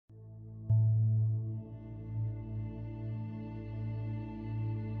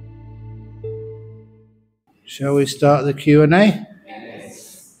Shall we start the Q&A?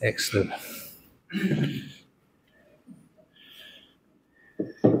 Yes. Excellent.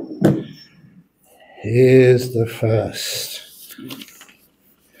 Here's the first.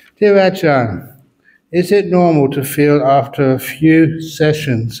 Dear Ajahn, is it normal to feel after a few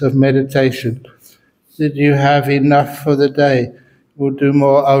sessions of meditation that you have enough for the day? We'll do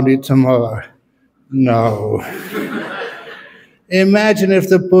more only tomorrow. No. Imagine if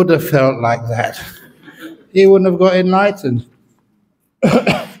the Buddha felt like that. He wouldn't have got enlightened.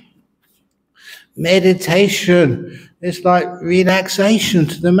 Meditation is like relaxation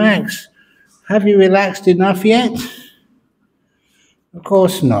to the max. Have you relaxed enough yet? Of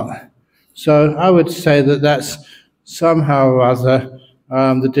course not. So I would say that that's somehow or other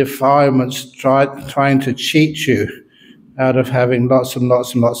the defilements trying to cheat you out of having lots and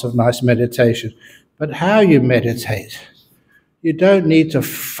lots and lots of nice meditation. But how you meditate, you don't need to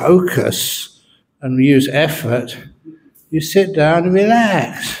focus and use effort. You sit down and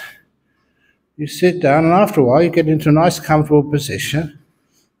relax. You sit down, and after a while you get into a nice comfortable position,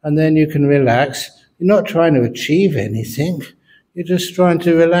 and then you can relax. You're not trying to achieve anything. You're just trying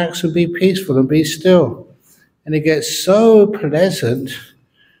to relax and be peaceful and be still. And it gets so pleasant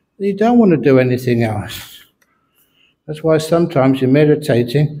that you don't want to do anything else. That's why sometimes you're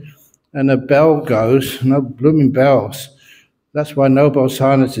meditating and a bell goes, no blooming bells. That's why Noble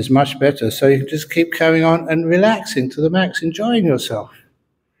silence is much better. So you can just keep carrying on and relaxing to the max, enjoying yourself.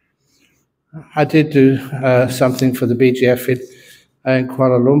 I did do something for the BGF in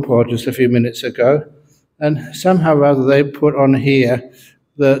Kuala Lumpur just a few minutes ago. And somehow or other they put on here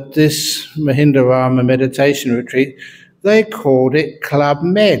that this Mahindarama meditation retreat, they called it Club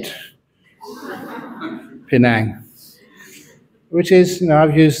Med, Penang. Which is,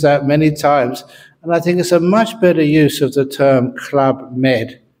 I've used that many times. And I think it's a much better use of the term Club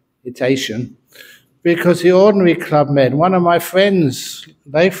Meditation. Because the ordinary Club Med, one of my friends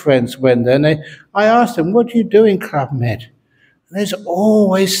went there, and I asked them, what do you do in Club Med? And there's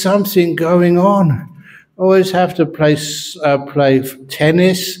always something going on. Always have to play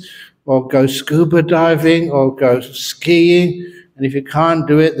tennis, or go scuba diving, or go skiing. And if you can't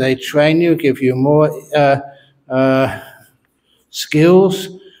do it, they train you, give you more skills.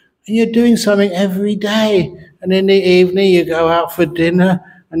 And you're doing something every day. And in the evening, you go out for dinner,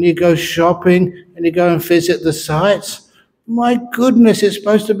 and you go shopping, and you go and visit the sites. My goodness, it's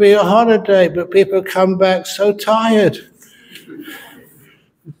supposed to be a holiday, but people come back so tired.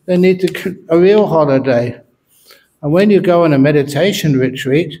 They need a real holiday. And when you go on a meditation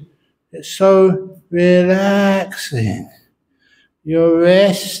retreat, it's so relaxing. You're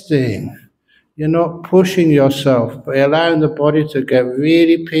resting. You're not pushing yourself, but allowing the body to get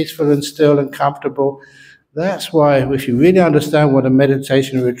really peaceful and still and comfortable. That's why, if you really understand what a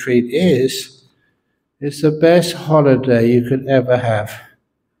meditation retreat is, it's the best holiday you could ever have.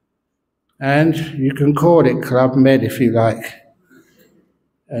 And you can call it Club Med if you like.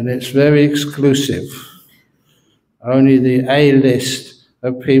 And it's very exclusive. Only the A-list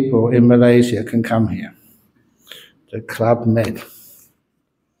of people in Malaysia can come here. The Club Med.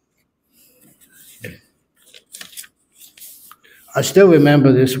 I still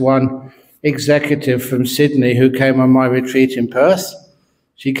remember this one executive from Sydney who came on my retreat in Perth.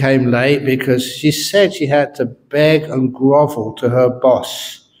 She came late because she said she had to beg and grovel to her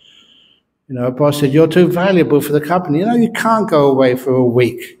boss. Her boss said, you're too valuable for the company. You can't go away for a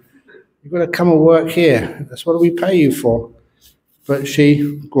week. You've got to come and work here. That's what we pay you for. But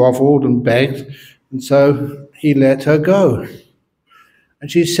she groveled and begged, and so he let her go. And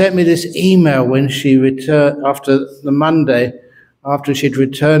she sent me this email when she returned after the Monday, after she'd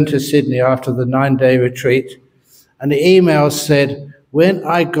returned to Sydney after the 9-day retreat. And the email said, when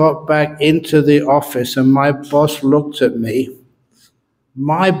I got back into the office and my boss looked at me,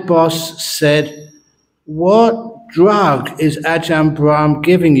 my boss said, what drug is Ajahn Brahm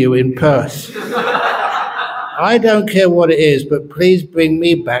giving you in Perth? I don't care what it is, but please bring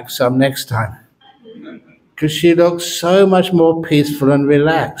me back some next time. Because she looked so much more peaceful and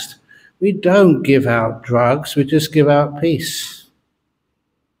relaxed. We don't give out drugs, we just give out peace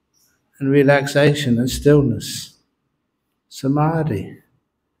and relaxation and stillness, samadhi,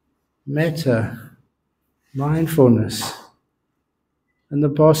 metta, mindfulness. And the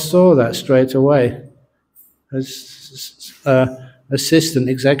boss saw that straight away. As assistant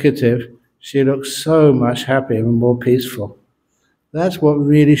executive, she looked so much happier and more peaceful. That's what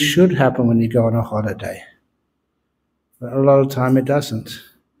really should happen when you go on a holiday. But a lot of time it doesn't.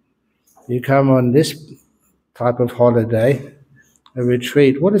 You come on this type of holiday, a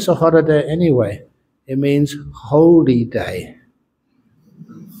retreat. What is a holiday anyway? It means holy day.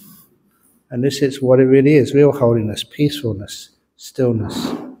 And this is what it really is, real holiness, peacefulness,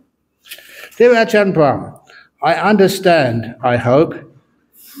 stillness. Dear Ajahn Brahm, I understand, I hope,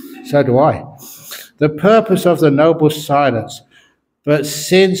 so do I, the purpose of the noble silence, but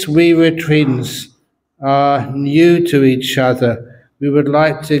since we retreatants are new to each other, we would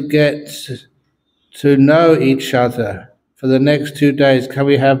like to get to know each other. For the next 2 days, can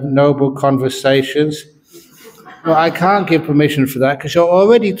we have noble conversations? Well, I can't give permission for that because you're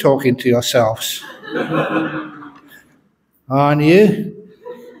already talking to yourselves. Aren't you?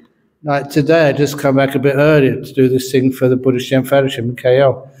 Like today, I just come back a bit earlier to do this thing for the Buddhist Fellowship in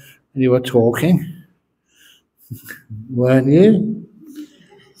KL, and you were talking, weren't you?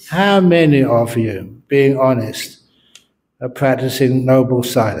 How many of you, being honest, are practicing noble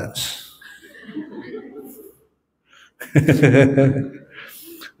silence?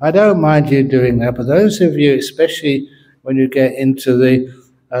 I don't mind you doing that, but those of you, especially when you get into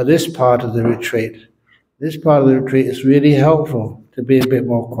this part of the retreat, this part of the retreat is really helpful to be a bit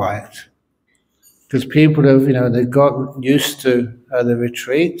more quiet. Because people have, they got used to the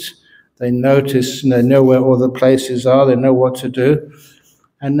retreat, they notice, they know where all the places are, they know what to do,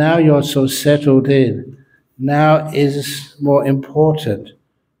 and now you're so settled in. Now is more important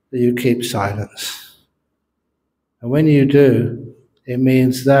that you keep silence. And when you do, it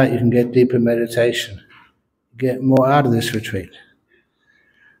means that you can get deeper meditation, get more out of this retreat.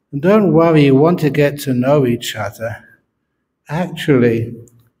 And don't worry, you want to get to know each other. Actually,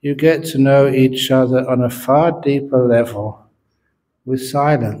 you get to know each other on a far deeper level with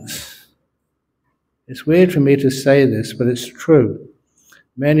silence. It's weird for me to say this, but it's true.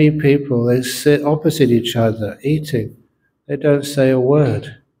 Many people, they sit opposite each other, eating. They don't say a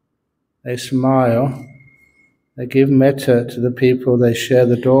word. They smile. They give metta to the people they share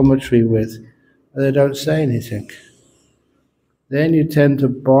the dormitory with, but they don't say anything. Then you tend to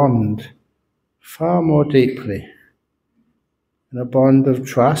bond far more deeply in a bond of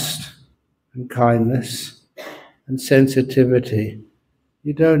trust and kindness and sensitivity.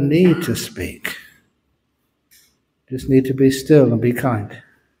 You don't need to speak. You just need to be still and be kind.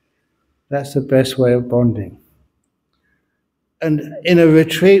 That's the best way of bonding. And in a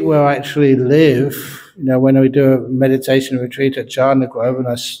retreat where I actually live, when we do a meditation retreat at Jhana Grove and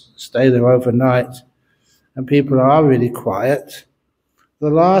I stay there overnight, and people are really quiet, the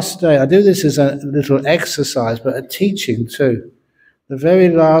last day, I do this as a little exercise, but a teaching too. The very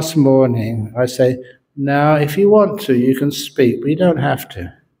last morning, I say, now if you want to, you can speak, but you don't have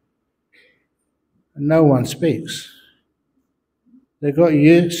to. And no one speaks. They got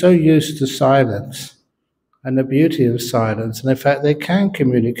so used to silence and the beauty of silence, and in fact they can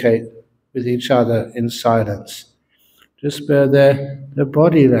communicate with each other in silence, just by their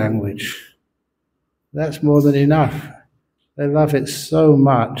body language. That's more than enough. They love it so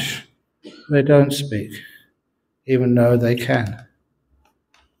much, they don't speak, even though they can.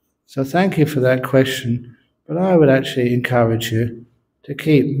 So thank you for that question, but I would actually encourage you to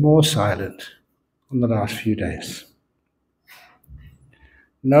keep more silent on the last few days.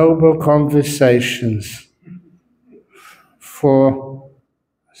 Noble conversations for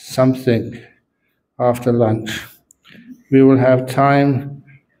something after lunch. We will have time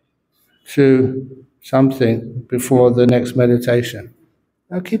to something before the next meditation.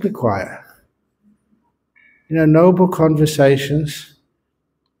 Now keep it quiet. Noble conversations,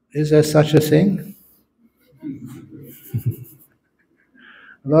 is there such a thing?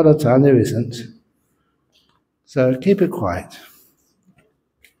 A lot of time there isn't. So keep it quiet.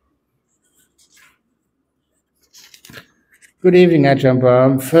 Good evening, Ajahn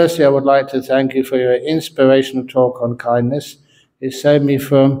Brahm. Firstly, I would like to thank you for your inspirational talk on kindness. It saved me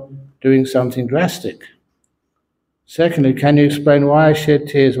from doing something drastic. Secondly, can you explain why I shed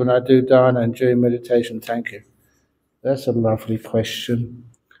tears when I do dharana and during meditation? Thank you. That's a lovely question.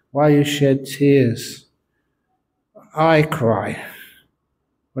 Why you shed tears? I cry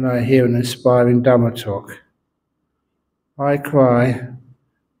when I hear an inspiring Dhamma talk. I cry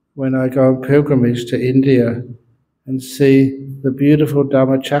when I go on pilgrimage to India and see the beautiful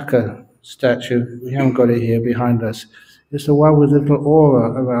Dhammachakra statue. We haven't got it here behind us. It's the one with a little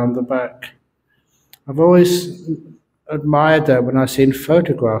aura around the back. I've always admired that when I've seen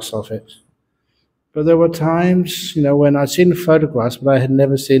photographs of it. But there were times, when I'd seen photographs, but I had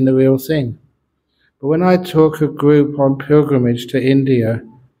never seen the real thing. But when I took a group on pilgrimage to India,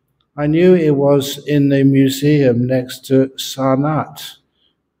 I knew it was in the museum next to Sarnath,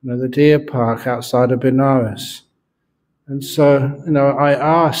 the deer park outside of Benares. And so, I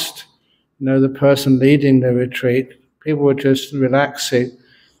asked, the person leading the retreat, people were just relaxing,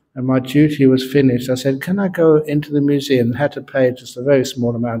 and my duty was finished, I said, can I go into the museum? I had to pay just a very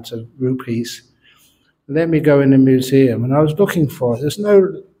small amount of rupees. Let me go in the museum. And I was looking for it. There's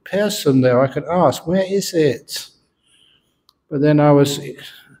no person there I could ask, where is it? But then I was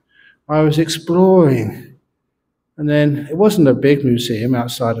exploring. And then it wasn't a big museum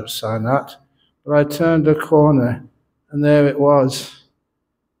outside of Sarnath, but I turned a corner and there it was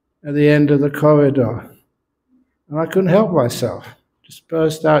at the end of the corridor. And I couldn't help myself, just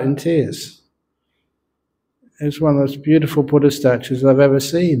burst out in tears. It's one of the most beautiful Buddha statues I've ever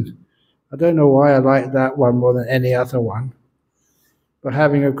seen. I don't know why I like that one more than any other one. But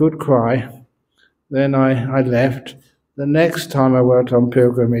having a good cry, then I left. The next time I went on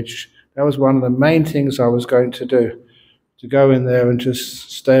pilgrimage, that was one of the main things I was going to do, to go in there and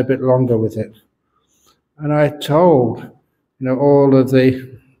just stay a bit longer with it. And I told, all of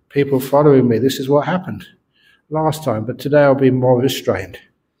the people following me, this is what happened last time, but today I'll be more restrained.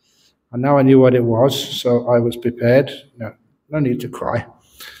 And now I knew what it was, so I was prepared. No need to cry.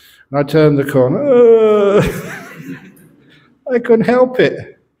 And I turned the corner. I couldn't help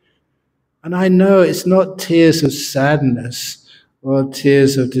it. And I know it's not tears of sadness or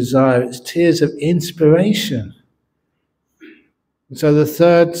tears of desire, it's tears of inspiration. And so the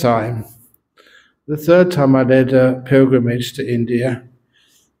third time I led a pilgrimage to India,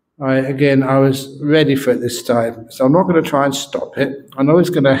 I was ready for it this time. So I'm not going to try and stop it. I know it's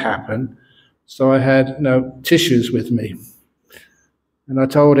going to happen. So I had tissues with me. And I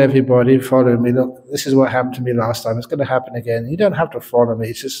told everybody following me, look, this is what happened to me last time. It's going to happen again. You don't have to follow me.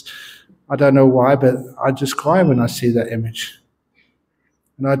 It's just, I don't know why, but I just cry when I see that image.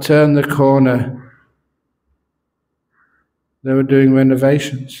 And I turned the corner. They were doing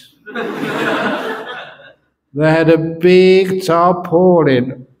renovations. They had a big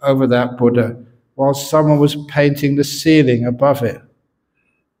tarpaulin over that Buddha while someone was painting the ceiling above it.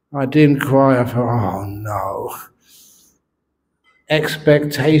 I didn't cry. I thought, oh no.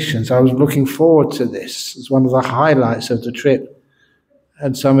 Expectations. I was looking forward to this. It's one of the highlights of the trip.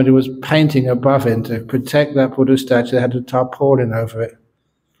 And somebody was painting above it to protect that Buddha statue. They had a tarpaulin over it.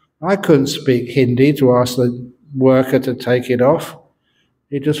 I couldn't speak Hindi to ask the worker to take it off.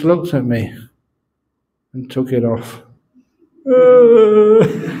 He just looked at me and took it off.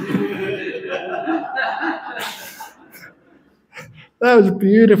 That was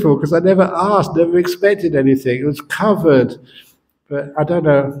beautiful because I never asked, never expected anything. It was covered. But I don't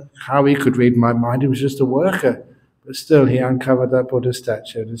know how he could read my mind. He was just a worker. But still, he uncovered that Buddha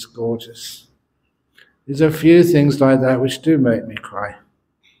statue and it's gorgeous. There's a few things like that which do make me cry.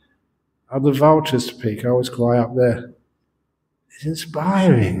 Up the Vulture's Peak, I always cry up there. It's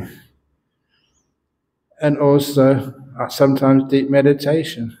inspiring. And also, sometimes deep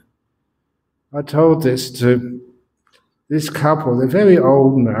meditation. I told this to this couple, they're very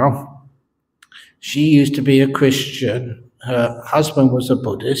old now. She used to be a Christian. Her husband was a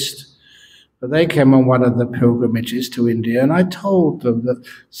Buddhist. But they came on one of the pilgrimages to India, and I told them that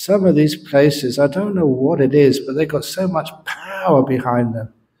some of these places, I don't know what it is, but they've got so much power behind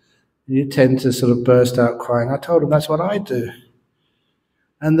them. And you tend to sort of burst out crying. I told them that's what I do.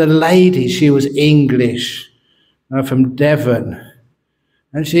 And the lady, she was English, from Devon.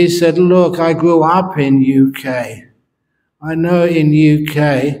 And she said, look, I grew up in UK. I know in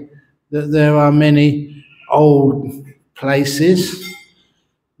UK that there are many old places,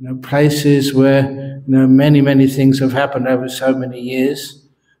 places where many things have happened over so many years.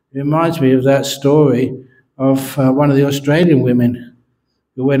 It reminds me of that story of one of the Australian women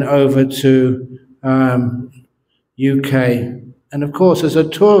who went over to UK. And of course, as a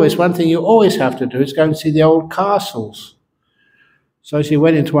tourist, one thing you always have to do is go and see the old castles. So she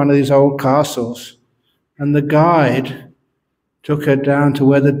went into one of these old castles, and the guide took her down to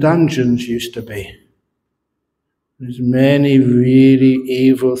where the dungeons used to be. There's many really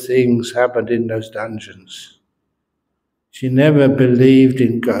evil things happened in those dungeons. She never believed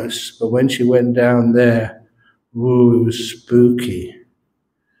in ghosts, but when she went down there, ooh, it was spooky.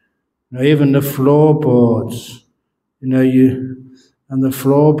 Even the floorboards,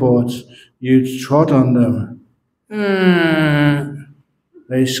 you trod on them.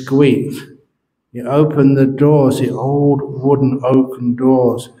 They squeaked. You open the doors, the old wooden oaken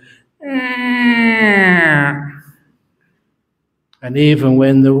doors. And even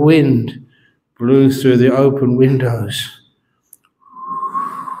when the wind blew through the open windows,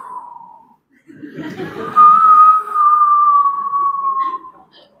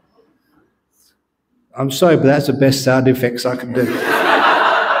 I'm sorry, but that's the best sound effects I can do.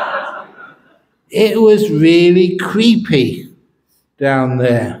 It was really creepy down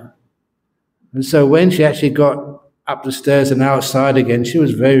there. And so when she actually got up the stairs and outside again, she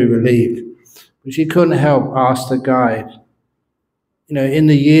was very relieved. But she couldn't help ask the guide, in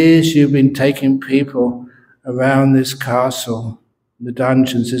the years you've been taking people around this castle, the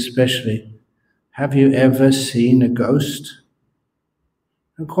dungeons especially, have you ever seen a ghost?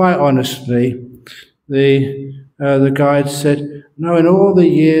 And quite honestly, the guide said, no, in all the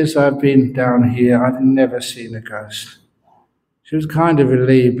years I've been down here, I've never seen a ghost. She was kind of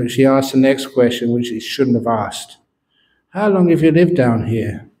relieved, but she asked the next question, which she shouldn't have asked. How long have you lived down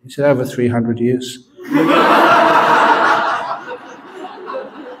here? He said, over 300 years.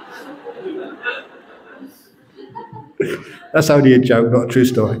 That's only a joke, not a true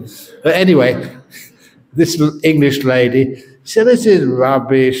story. But anyway, this English lady said, this is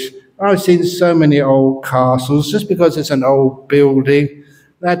rubbish. I've seen so many old castles. Just because it's an old building,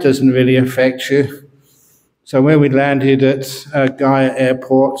 that doesn't really affect you. So when we landed at Gaya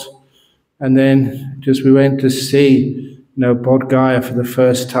Airport, and then we went to see, Bodh Gaya for the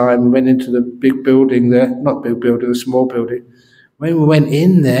first time. We went into the big building there, not big building, a small building. When we went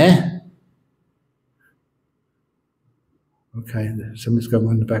in there, okay, somebody's going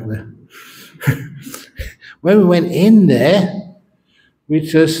on in the back there. When we went in there, we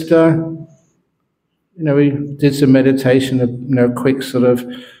just, we did some meditation, a quick sort of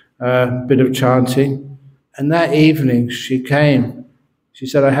bit of chanting. And that evening she came. She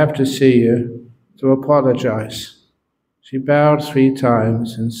said, I have to see you to apologize. She bowed 3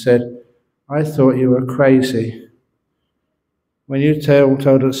 times and said, I thought you were crazy. When you told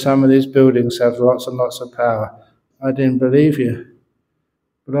that some of these buildings have lots and lots of power, I didn't believe you.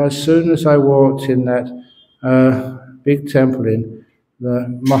 But as soon as I walked in that big temple, in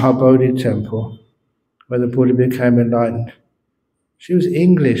the Mahabodhi temple, where the Buddha became enlightened, she was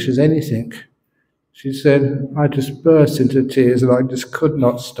English as anything. She said, I just burst into tears and I just could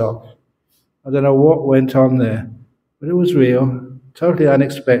not stop. I don't know what went on there, but it was real, totally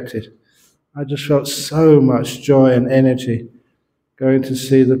unexpected. I just felt so much joy and energy going to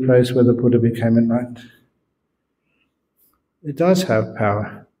see the place where the Buddha became enlightened. It does have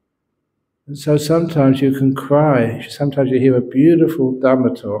power. And so sometimes you can cry, sometimes you hear a beautiful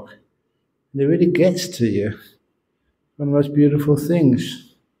Dhamma talk, and it really gets to you. One of the most beautiful things.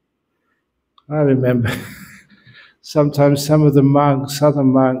 I remember sometimes some of the monks, other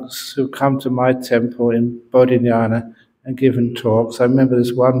monks who come to my temple in Bodhinyana and given talks. I remember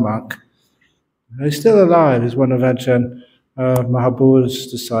this one monk, he's still alive, he's one of Ajahn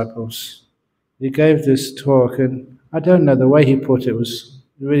Mahabuddha's disciples. He gave this talk, and I don't know, the way he put it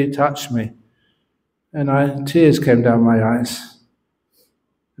really touched me. And tears came down my eyes.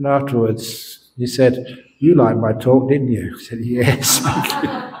 And afterwards, he said, you liked my talk, didn't you? I said, yes, thank you.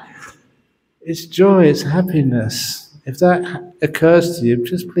 It's joy, it's happiness. If that occurs to you,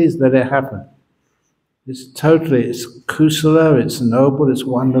 just please let it happen. It's kusala, it's noble, it's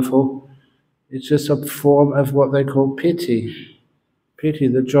wonderful. It's just a form of what they call piti. Piti,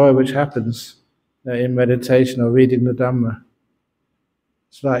 the joy which happens in meditation or reading the Dhamma.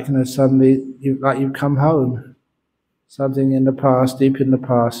 It's like, suddenly, you've come home. Something in the past, deep in the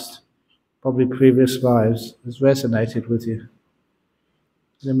past, probably previous lives, has resonated with you.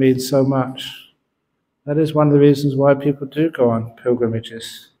 It means so much. That is one of the reasons why people do go on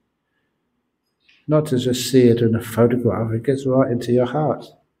pilgrimages. Not to just see it in a photograph, it gets right into your heart.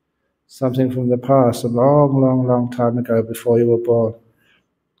 Something from the past, a long, long, long time ago before you were born,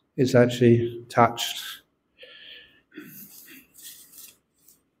 is actually touched.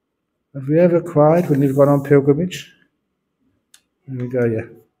 Have you ever cried when you've gone on pilgrimage? There we go, yeah.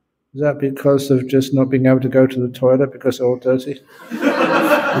 Is that because of just not being able to go to the toilet because it's all dirty?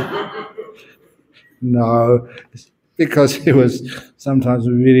 No, it's because it was sometimes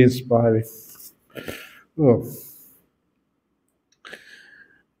really inspiring. Oh.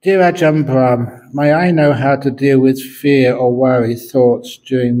 Dear Ajahn Brahm, may I know how to deal with fear or worry thoughts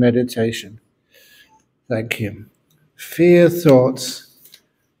during meditation? Thank you. Fear thoughts.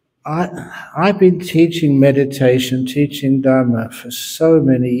 I've been teaching meditation, teaching Dhamma for so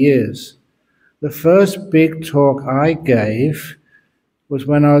many years. The first big talk I gave was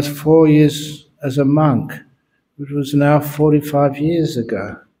when I was 4 years as a monk, which was now 45 years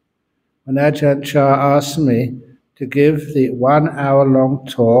ago, when Ajahn Chah asked me to give the 1 hour-long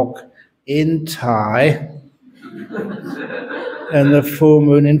talk in Thai and the full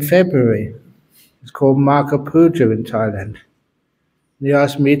moon in February. It's called Maka Puja in Thailand. He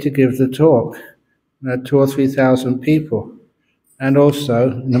asked me to give the talk, 2,000 or 3,000 people, and also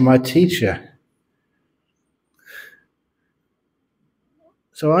my teacher.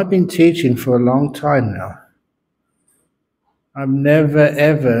 So I've been teaching for a long time now. I've never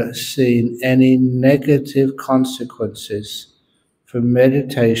ever seen any negative consequences from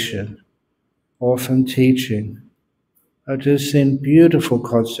meditation or from teaching. I've just seen beautiful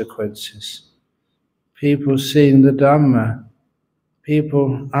consequences. People seeing the Dhamma,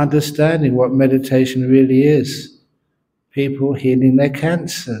 people understanding what meditation really is, people healing their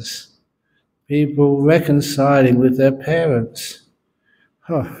cancers, people reconciling with their parents.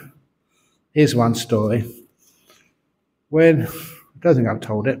 Oh, here's one story. I don't think I've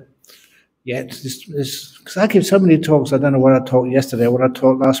told it yet, because I give so many talks, I don't know what I taught yesterday or what I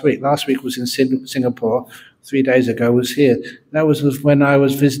taught last week. Last week was in Singapore, 3 days ago was here. That was when I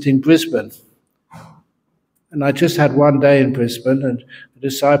was visiting Brisbane. And I just had 1 day in Brisbane, and the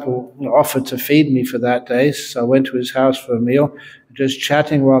disciple offered to feed me for that day, so I went to his house for a meal, just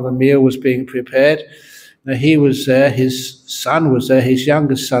chatting while the meal was being prepared. Now he was there, his son was there, his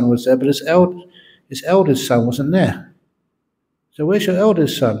youngest son was there, but his eldest son wasn't there. So where's your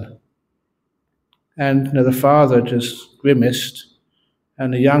eldest son? And the father just grimaced,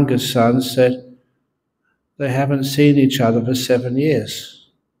 and the youngest son said, they haven't seen each other for 7 years.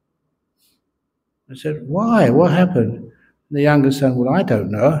 I said, why? What happened? And the youngest son, well, I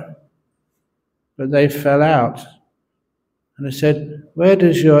don't know. But they fell out. And I said, where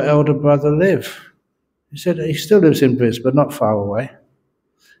does your elder brother live? He said, he still lives in Brisbane, not far away.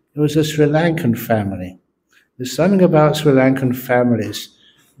 It was a Sri Lankan family. There's something about Sri Lankan families.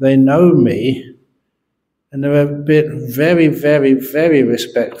 They know me, and they're a bit very, very, very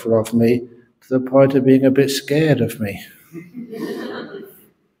respectful of me, to the point of being a bit scared of me.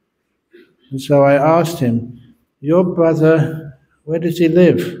 And so I asked him, your brother, where does he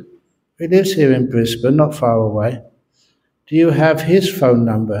live? He lives here in Brisbane, not far away. Do you have his phone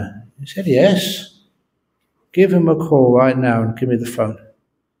number? He said, yes. Give him a call right now and give me the phone.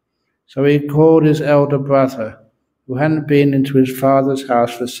 So he called his elder brother, who hadn't been into his father's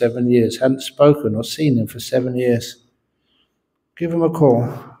house for 7 years, hadn't spoken or seen him for 7 years. Give him a call.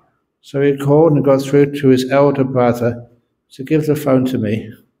 So he called and got through to his elder brother to give the phone to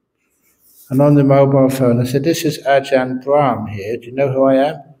me. And on the mobile phone, I said, this is Ajahn Brahm here. Do you know who I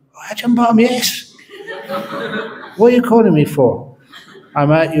am? Oh, Ajahn Brahm, yes. What are you calling me for?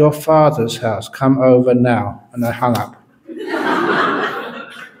 I'm at your father's house. Come over now. And I hung up.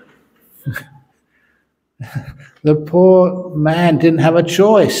 The poor man didn't have a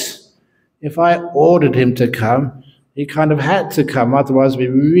choice. If I ordered him to come, he kind of had to come, otherwise it would be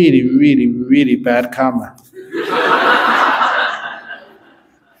really, really, really bad karma.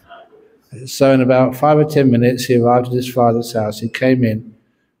 So in about 5 or 10 minutes, he arrived at his father's house. He came in.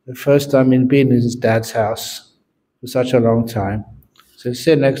 The first time he'd been in his dad's house for such a long time. He said,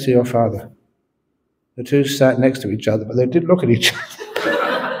 sit next to your father. The two sat next to each other, but they didn't look at each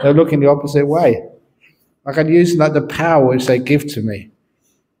other. They were looking the opposite way. Like I'd use the power which they give to me.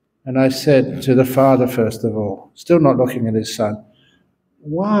 And I said to the father, first of all, still not looking at his son,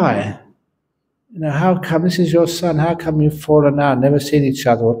 why? How come this is your son? How come you've fallen out, never seen each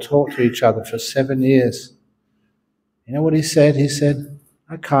other or talked to each other for 7 years? You know what he said? He said,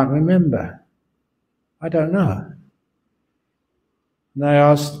 I can't remember. I don't know. And I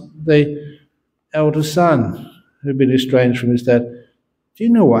asked the elder son, who'd been estranged from his dad, do you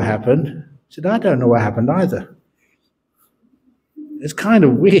know what happened? He said, I don't know what happened either. It's kind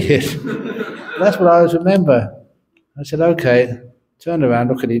of weird. That's what I always remember. I said, okay, turn around,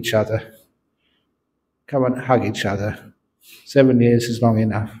 look at each other. Come and hug each other. 7 years is long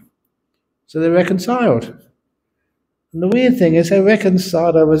enough. So they reconciled. And the weird thing is they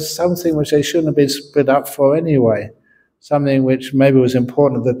reconciled over something which they shouldn't have been split up for anyway. Something which maybe was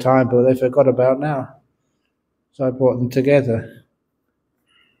important at the time, but they forgot about now. So I brought them together.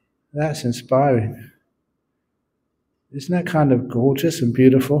 That's inspiring. Isn't that kind of gorgeous and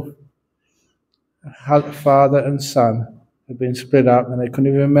beautiful? Father and son had been split up and they couldn't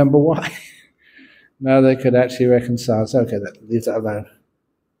even remember why. Now they could actually reconcile. So okay, leave that alone.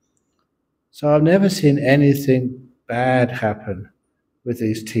 So I've never seen anything bad happen with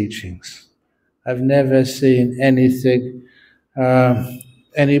these teachings. I've never seen anything,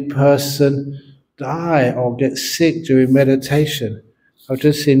 any person die or get sick during meditation. I've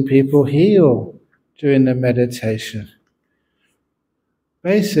just seen people heal during the meditation.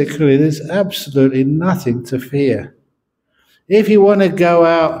 Basically, there's absolutely nothing to fear. If you want to go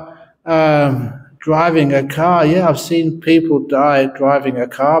out driving a car, yeah, I've seen people die driving a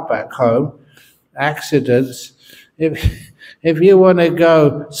car back home, accidents. If you want to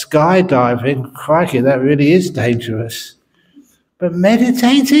go skydiving, crikey, that really is dangerous. But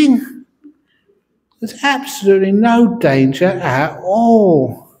meditating, there's absolutely no danger at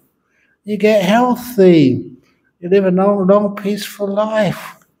all. You get healthy. You live a long, long, peaceful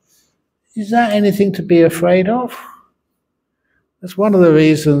life. Is that anything to be afraid of? That's one of the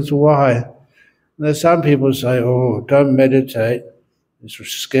reasons why. There's some people say, oh, don't meditate, it's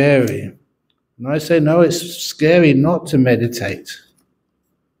scary. And I say, no, it's scary not to meditate.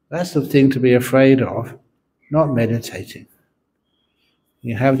 That's the thing to be afraid of, not meditating.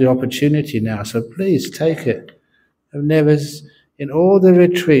 You have the opportunity now, so please take it. In all the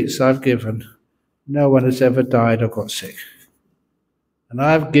retreats I've given, no one has ever died or got sick. And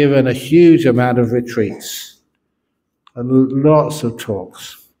I've given a huge amount of retreats and lots of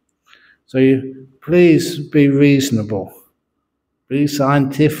talks. So please be reasonable, be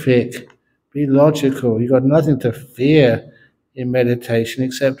scientific, be logical. You've got nothing to fear in meditation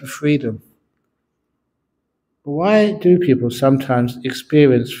except freedom. But why do people sometimes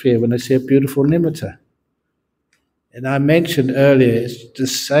experience fear when they see a beautiful nimitta? And I mentioned earlier, it's the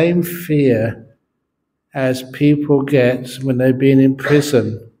same fear as people get when they've been in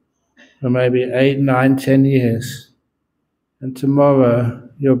prison for maybe 8, 9, 10 years. And tomorrow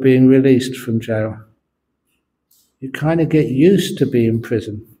you're being released from jail. You kind of get used to being in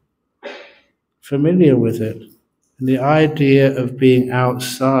prison, familiar with it. And the idea of being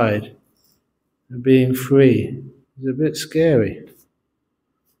outside and being free is a bit scary.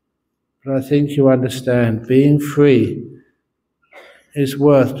 But I think you understand, being free is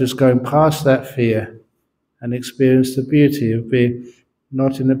worth just going past that fear and experience the beauty of being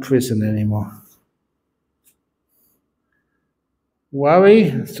not in a prison anymore.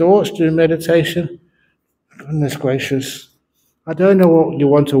 Worry, thoughts during meditation? Goodness gracious. I don't know what you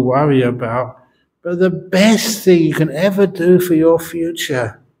want to worry about, but the best thing you can ever do for your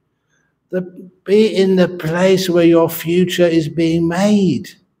future, be in the place where your future is being made,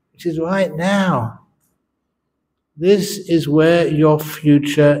 which is right now. This is where your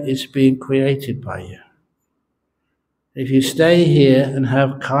future is being created by you. If you stay here and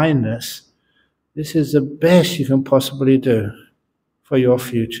have kindness, this is the best you can possibly do for your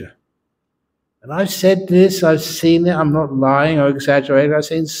future. And I've said this, I've seen it, I'm not lying or exaggerating, I've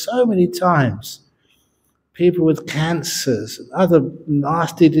seen so many times people with cancers and other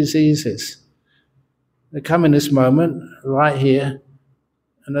nasty diseases. They come in this moment, right here,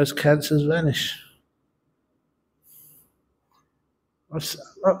 and those cancers vanish.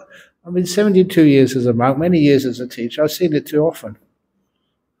 I've been 72 years as a monk, many years as a teacher. I've seen it too often.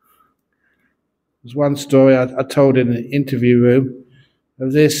 There's one story I told in an interview room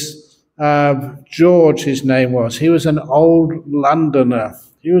of this George, his name was. He was an old Londoner.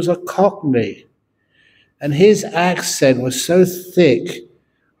 He was a Cockney. And his accent was so thick,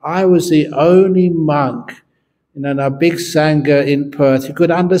 I was the only monk in a big Sangha in Perth who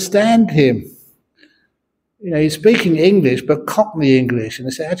could understand him. You know, he's speaking English, but Cockney English. And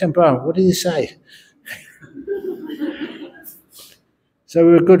they said, Ajahn Brahm, what did he say? So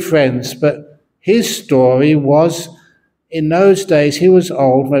we were good friends. But his story was, in those days, he was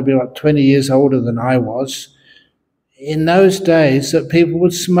old, maybe like 20 years older than I was. In those days, that people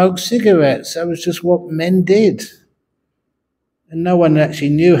would smoke cigarettes. That was just what men did. And no one actually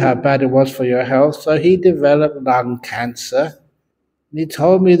knew how bad it was for your health. So he developed lung cancer. And he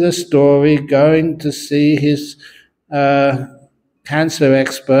told me the story going to see his cancer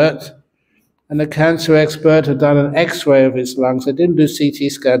expert. And the cancer expert had done an x-ray of his lungs. They didn't do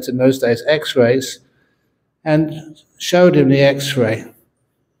CT scans in those days, x-rays. And showed him the x-ray.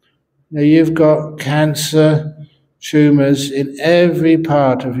 Now you've got cancer tumors in every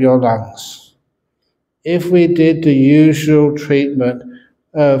part of your lungs. If we did the usual treatment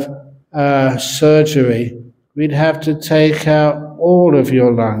of surgery, we'd have to take out all of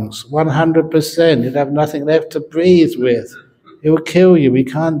your lungs, 100%. You'd have nothing left to breathe with. It would kill you. We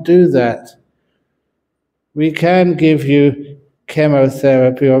can't do that. We can give you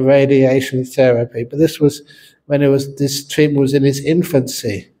chemotherapy or radiation therapy, but this was when this treatment was in its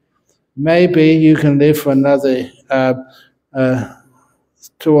infancy. Maybe you can live for another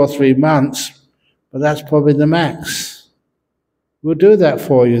 2 or 3 months, but that's probably the max. We'll do that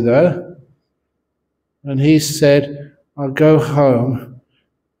for you, though. And he said, I'll go home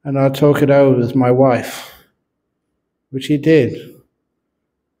and I'll talk it over with my wife, which he did.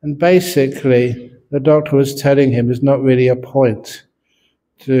 And basically, the doctor was telling him there's not really a point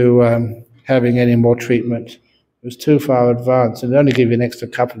to having any more treatment. It was too far advanced, and they'd only give you an extra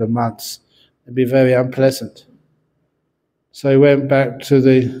couple of months. It'd be very unpleasant. So he went back to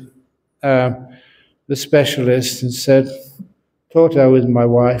the specialist and said, talked over with my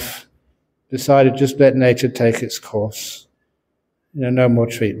wife, decided just let nature take its course. No more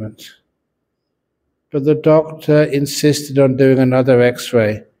treatment. But the doctor insisted on doing another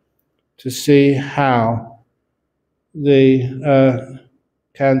x-ray to see how the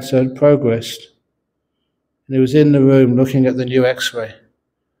cancer had progressed. And he was in the room looking at the new x-ray.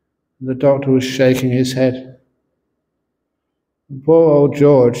 And the doctor was shaking his head. And poor old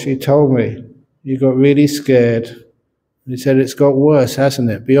George, he told me, he got really scared. And he said, "It's got worse,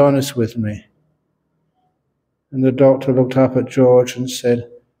 hasn't it? Be honest with me." And the doctor looked up at George and said,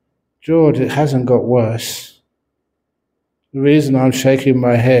 "George, it hasn't got worse. The reason I'm shaking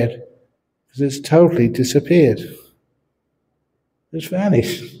my head is it's totally disappeared. It's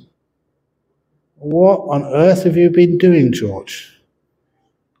vanished." "What on earth have you been doing, George?"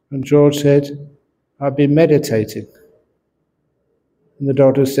 And George said, "I've been meditating." And the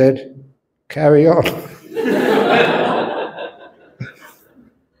doctor said, "Carry on."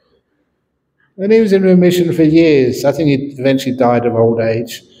 And he was in remission for years. I think he eventually died of old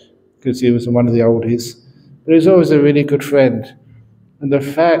age because he was one of the oldies. But he was always a really good friend. And the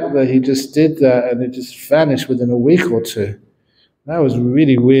fact that he just did that and it just vanished within a week or two, that was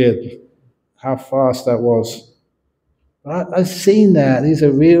really weird, how fast that was. I've seen that. These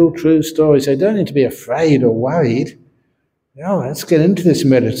are real, true stories. So you don't need to be afraid or worried. Oh, let's get into this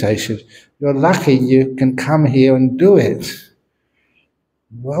meditation. You're lucky you can come here and do it.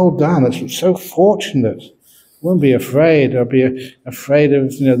 Well done. It's so fortunate. Won't be afraid or be afraid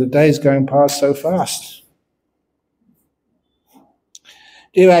of, the days going past so fast.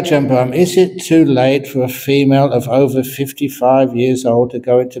 Dear Ajahn Brahm, is it too late for a female of over 55 years old to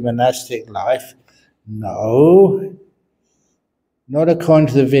go into monastic life? No. Not according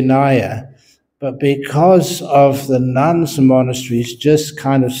to the Vinaya, but because of the nuns' monasteries just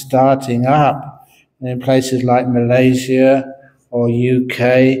kind of starting up in places like Malaysia or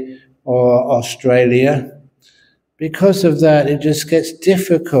UK or Australia, because of that it just gets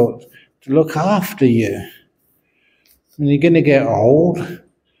difficult to look after you. When you're going to get old,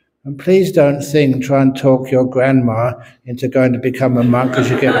 and please don't try and talk your grandma into going to become a monk because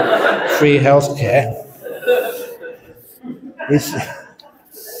you get free health care.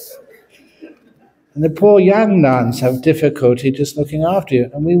 And the poor young nuns have difficulty just looking after you,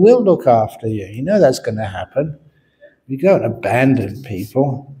 and we will look after you. You know that's going to happen. We don't abandon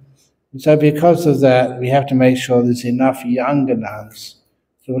people. And so because of that, we have to make sure there's enough younger nuns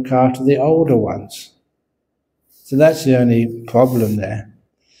to look after the older ones. So that's the only problem there.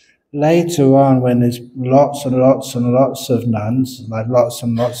 Later on, when there's lots and lots and lots of nuns, like lots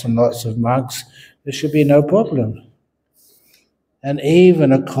and lots and lots of monks, there should be no problem. And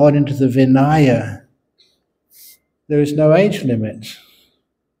even according to the Vinaya, there is no age limit.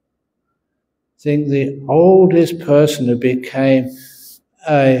 I think the oldest person who became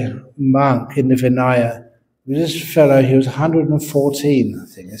a monk in the Vinaya was this fellow, he was 114, I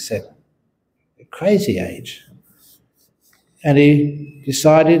think they said. A crazy age. And he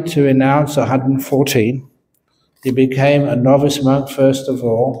decided to renounce 114. He became a novice monk first of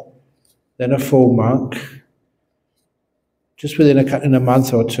all, then a full monk, just within a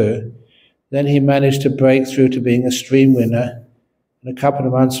month or two. Then he managed to break through to being a stream winner, and a couple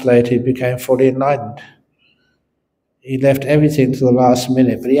of months later he became fully enlightened. He left everything to the last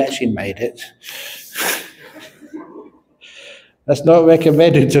minute, but he actually made it. That's not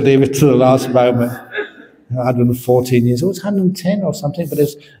recommended to leave it to the last moment. 114 years old, 110 or something, but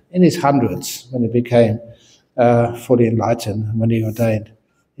it's in his hundreds when he became fully enlightened, when he ordained.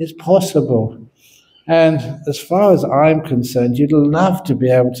 It's possible. And as far as I'm concerned, you'd love to be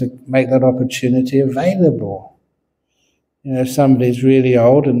able to make that opportunity available. If somebody's really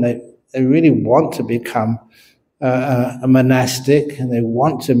old and they really want to become a monastic and they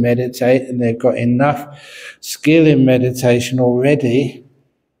want to meditate and they've got enough skill in meditation already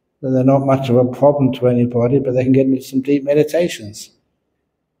that they're not much of a problem to anybody, but they can get into some deep meditations.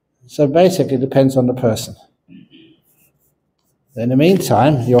 So basically it depends on the person. In the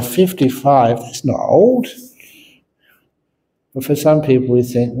meantime, you're 55, that's not old. But for some people we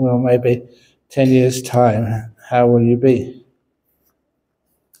think, well, maybe 10 years' time, how will you be?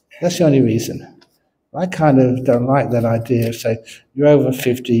 That's the only reason. I kind of don't like that idea of saying, you're over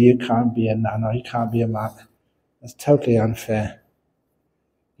 50, you can't be a nun or you can't be a monk. That's totally unfair.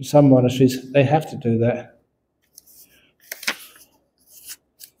 In some monasteries, they have to do that.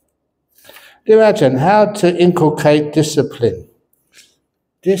 Dear Ajahn, how to inculcate discipline?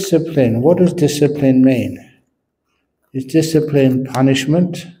 Discipline, what does discipline mean? Is discipline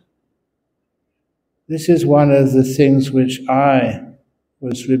punishment? This is one of the things which I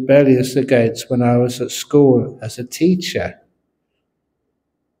was rebellious against when I was at school as a teacher.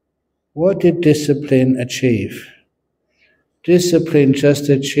 What did discipline achieve? Discipline just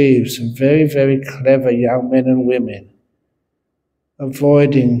achieves some very, very clever young men and women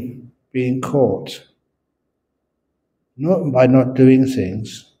avoiding being caught. not by not doing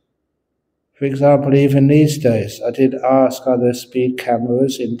things. For example, even these days, I did ask, are there speed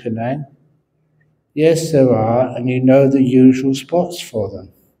cameras in Penang? Yes, there are, and you know the usual spots for them.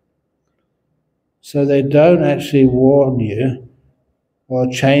 So they don't actually warn you or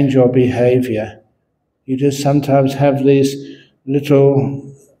change your behavior. You just sometimes have these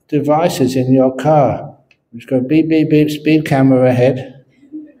little devices in your car which go beep, beep, beep, speed camera ahead.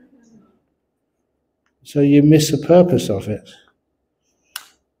 So you miss the purpose of it.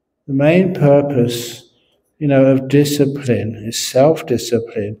 The main purpose, of discipline is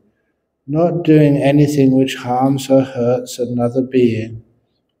self-discipline, not doing anything which harms or hurts another being,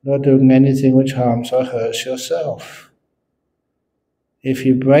 not doing anything which harms or hurts yourself. If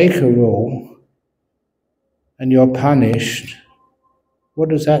you break a rule and you're punished, what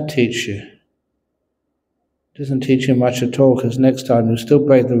does that teach you? It doesn't teach you much at all, because next time you still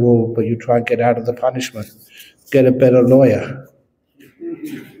break the rule, but you try and get out of the punishment. Get a better lawyer.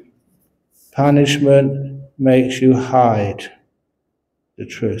 Punishment makes you hide the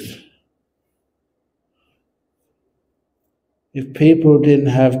truth. If people didn't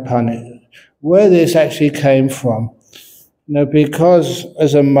have punishment, where this actually came from, because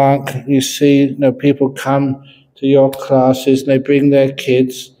as a monk you see, people come to your classes, they bring their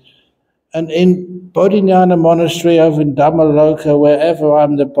kids, and in Bodhinyana Monastery over in Dhammaloka, wherever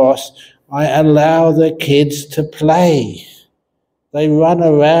I'm the boss, I allow the kids to play. They run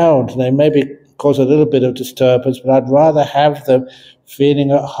around. They maybe cause a little bit of disturbance, but I'd rather have them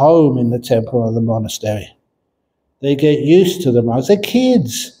feeling at home in the temple or the monastery. They get used to the monks. They're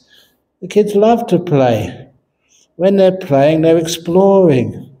kids. The kids love to play. When they're playing, they're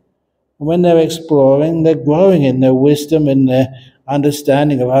exploring. And when they're exploring, they're growing in their wisdom and their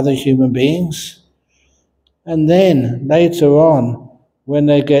understanding of other human beings. And then, later on, when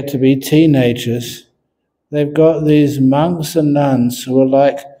they get to be teenagers, they've got these monks and nuns who are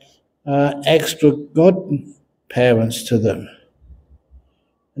like extra godparents to them.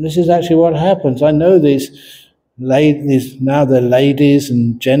 And this is actually what happens. I know these ladies, now they're ladies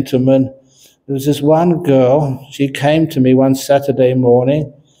and gentlemen. There was this one girl, she came to me one Saturday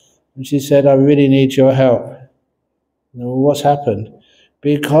morning, and she said, I really need your help. Well, what's happened?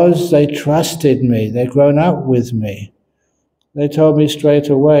 Because they trusted me, they'd grown up with me. They told me straight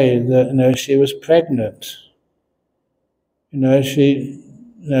away that she was pregnant. She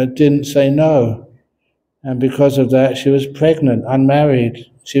didn't say no. And because of that, she was pregnant, unmarried.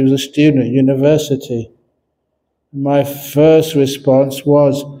 She was a student at university. My first response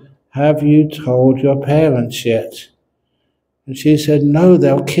was, have you told your parents yet? And she said, no,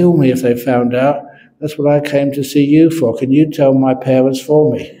 they'll kill me if they found out. That's what I came to see you for. Can you tell my parents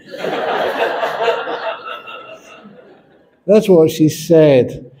for me? That's what she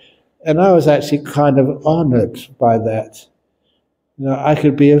said. And I was actually kind of honored by that. I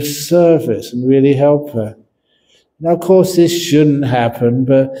could be of service and really help her. Now, of course, this shouldn't happen,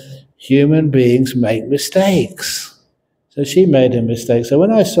 but human beings make mistakes. So she made a mistake. So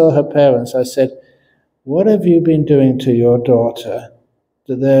when I saw her parents, I said, what have you been doing to your daughter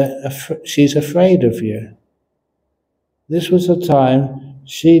that she's afraid of you? This was a time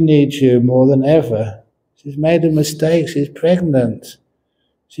she needs you more than ever. She's made a mistake. She's pregnant.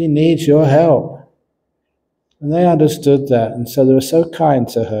 She needs your help. And they understood that, and so they were so kind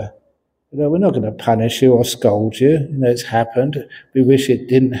to her. We're not going to punish you or scold you. It's happened. We wish it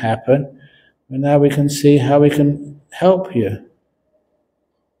didn't happen. But now we can see how we can help you.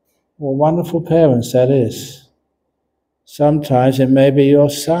 What wonderful parents that is. Sometimes it may be your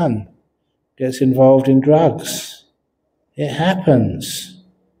son gets involved in drugs. It happens.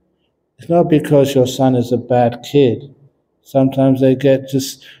 It's not because your son is a bad kid. Sometimes they get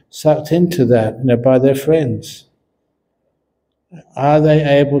just sucked into that, by their friends. Are they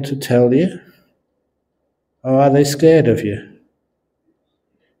able to tell you? Or are they scared of you?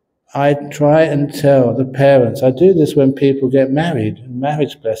 I try and tell the parents, I do this when people get married,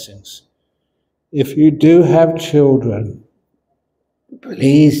 marriage blessings. If you do have children,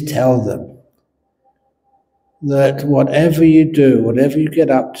 please tell them that whatever you do, whatever you get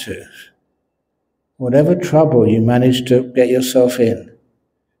up to, whatever trouble you manage to get yourself in,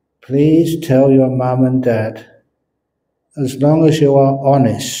 please tell your mum and dad, as long as you are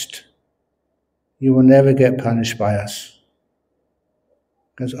honest, you will never get punished by us.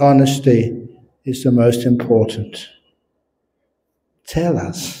 Because honesty is the most important. Tell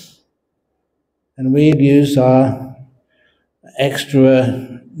us. And we use our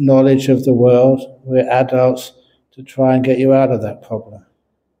extra knowledge of the world, we're adults, to try and get you out of that problem.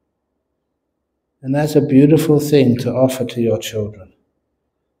 And that's a beautiful thing to offer to your children.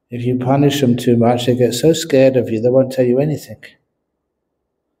 If you punish them too much, they get so scared of you, they won't tell you anything.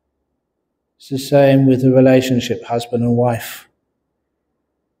 It's the same with the relationship, husband and wife.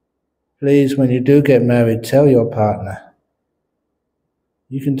 Please, when you do get married, tell your partner,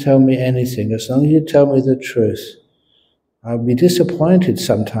 you can tell me anything, as long as you tell me the truth. I'll be disappointed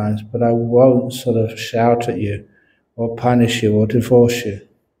sometimes, but I won't sort of shout at you, or punish you, or divorce you.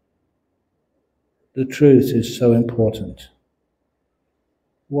 The truth is so important.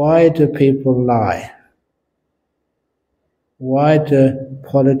 Why do people lie? Why do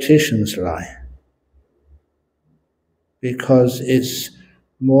politicians lie? Because it's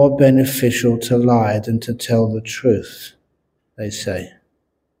more beneficial to lie than to tell the truth, they say.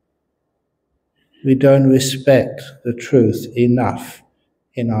 We don't respect the truth enough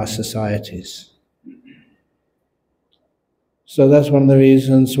in our societies. So that's one of the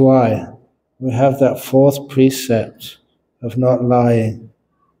reasons why we have that fourth precept of not lying.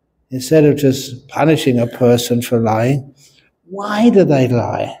 Instead of just punishing a person for lying, why do they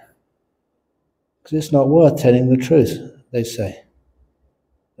lie? Because it's not worth telling the truth, they say.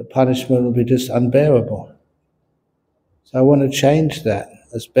 The punishment will be just unbearable. So I want to change that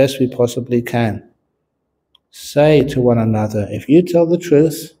as best we possibly can. Say to one another, if you tell the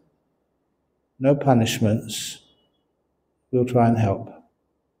truth, no punishments, we'll try and help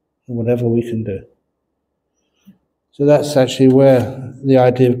in whatever we can do. So that's actually where the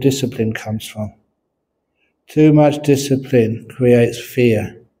idea of discipline comes from. Too much discipline creates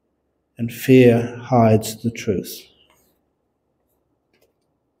fear, and fear hides the truth.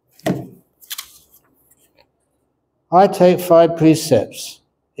 I take 5 precepts.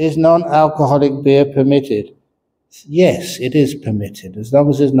 Is non-alcoholic beer permitted? Yes, it is permitted, as long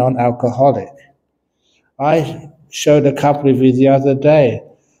as it's non-alcoholic. I showed a couple of you the other day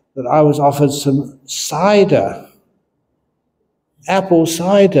that I was offered some cider, apple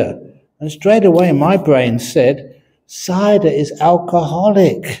cider, and straight away my brain said, cider is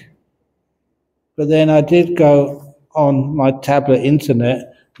alcoholic. But then I did go on my tablet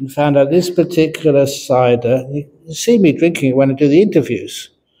internet and found out this particular cider, you see me drinking it when I do the interviews.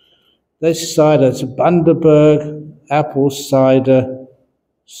 This cider, it's a Bundaberg apple cider,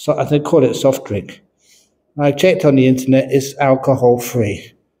 they call it soft drink. I checked on the internet, it's alcohol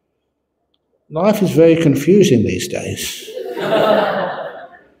free. Life is very confusing these days.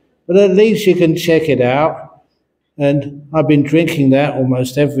 But at least you can check it out. And I've been drinking that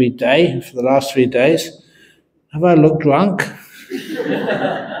almost every day for the last 3 days. Have I looked drunk?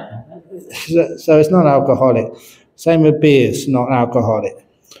 So it's not alcoholic. Same with beers, not alcoholic.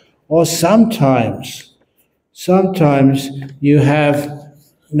 Or sometimes you have,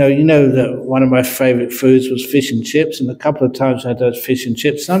 you know that one of my favorite foods was fish and chips, and a couple of times I had those fish and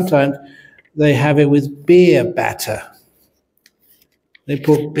chips. Sometimes they have it with beer batter. They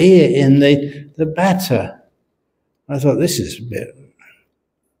put beer in the batter. I thought, this is a bit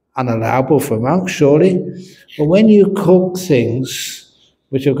unallowable for monks, surely. But when you cook things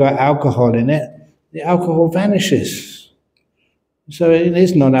which have got alcohol in it, the alcohol vanishes. So it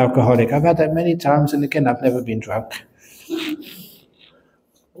is non-alcoholic. I've had that many times, and again, I've never been drunk.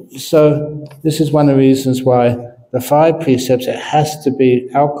 So this is one of the reasons why the 5 precepts, it has to be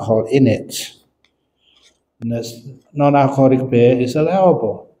alcohol in it. And that's non-alcoholic beer is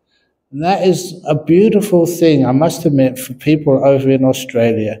allowable. And that is a beautiful thing, I must admit, for people over in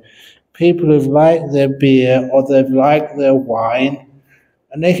Australia. People who've liked their beer or they've liked their wine,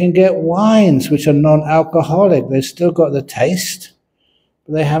 and they can get wines which are non-alcoholic. They've still got the taste,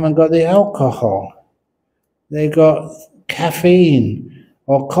 but they haven't got the alcohol. They've got caffeine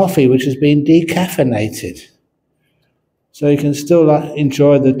or coffee which has been decaffeinated. So you can still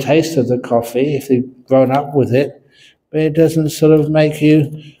enjoy the taste of the coffee if you've grown up with it, but it doesn't sort of make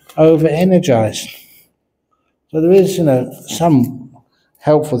you over-energized. So there is, some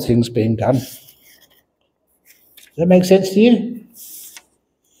helpful things being done. Does that make sense to you?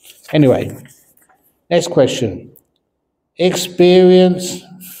 Anyway, next question. Experience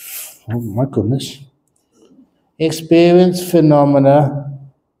phenomena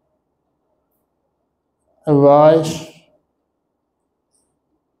arise.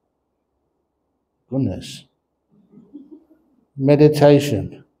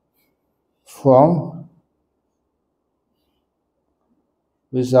 Meditation from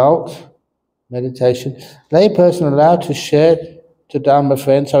result, meditation. Layperson allowed to share to Dharma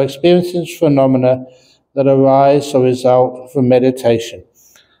friends how experiences phenomena that arise or result from meditation.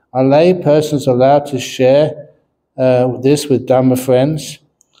 Are laypersons allowed to share this with Dharma friends?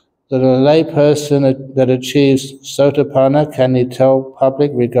 That a layperson that achieves sotapanna, can he tell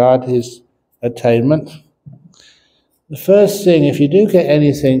public regard his attainment? The first thing, if you do get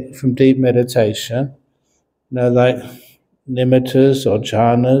anything from deep meditation, like nimittas or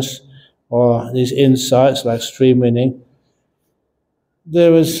jhanas, or these insights like stream winning,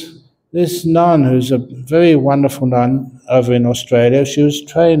 there was this nun who's a very wonderful nun over in Australia. She was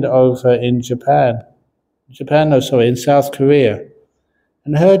trained over in in South Korea.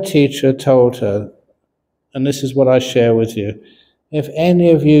 And her teacher told her, and this is what I share with you, if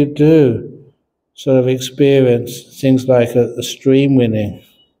any of you do sort of experience things like a stream winning,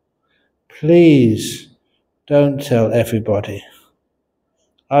 please don't tell everybody.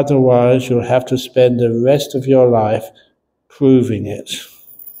 Otherwise, you'll have to spend the rest of your life proving it.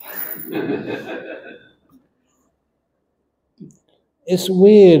 It's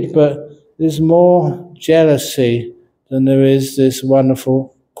weird, but there's more jealousy than there is this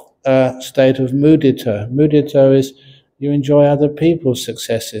wonderful state of mudita. Mudita is you enjoy other people's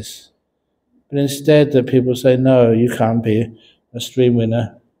successes. But instead that people say, no, you can't be a stream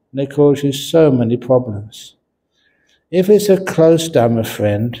winner. And they cause you so many problems. If it's a close Dhamma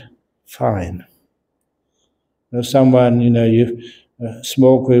friend, fine. Someone, a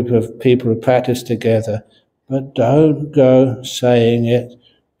small group of people who practice together, but don't go saying it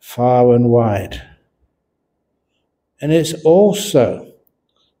far and wide. And it's also,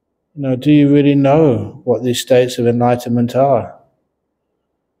 do you really know what these states of enlightenment are?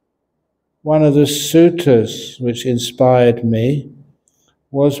 One of the suttas which inspired me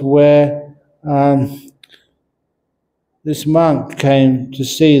was where this monk came to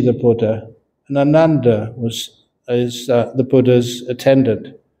see the Buddha, and Ananda is the Buddha's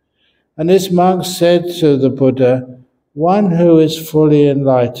attendant. And this monk said to the Buddha, one who is fully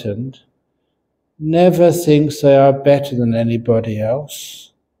enlightened never thinks they are better than anybody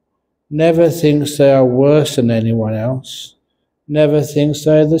else, never thinks they are worse than anyone else, never thinks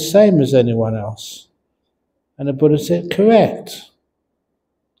they are the same as anyone else. And the Buddha said, correct.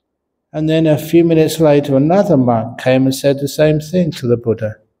 And then a few minutes later, another monk came and said the same thing to the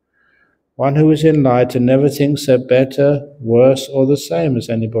Buddha. One who is enlightened never thinks they're better, worse, or the same as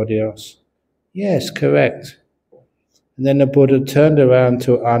anybody else. Yes, correct. And then the Buddha turned around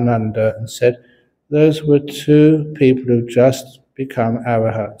to Ananda and said, those were two people who just become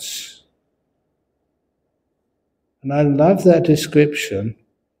arahats. And I love that description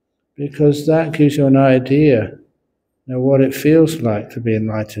because that gives you an idea what it feels like to be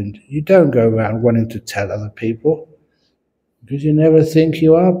enlightened. You don't go around wanting to tell other people because you never think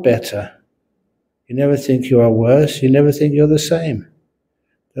you are better. You never think you are worse. You never think you're the same.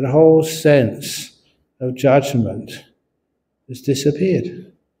 That whole sense of judgment has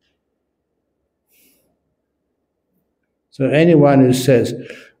disappeared. So anyone who says,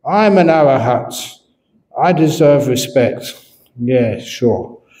 I'm an arahat, I deserve respect. Yeah,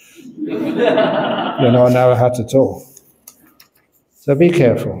 sure. You're not an arahat at all. So be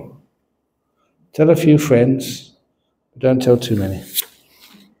careful. Tell a few friends, but don't tell too many.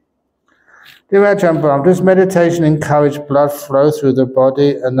 Dear Ajahn Brahm, does meditation encourage blood flow through the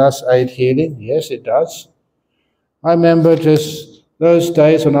body and thus aid healing? Yes, it does. I remember just those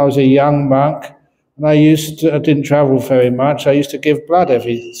days when I was a young monk, and I didn't travel very much. I used to give blood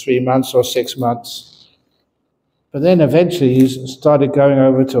every 3 months or 6 months. But then eventually you started going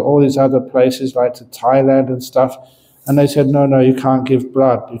over to all these other places, like to Thailand and stuff, and they said, no, you can't give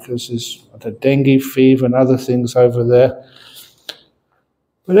blood because there's the dengue fever and other things over there.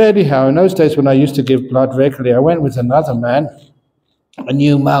 But anyhow, in those days when I used to give blood regularly, I went with another man, a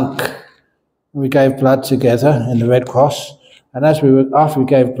new monk. We gave blood together in the Red Cross. And after we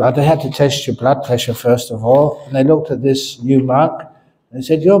gave blood, they had to test your blood pressure first of all. And they looked at this new monk and they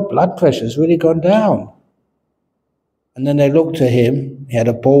said, your blood pressure's really gone down. And then they looked at him. He had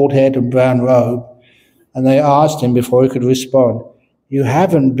a bald head and brown robe. And they asked him before he could respond, you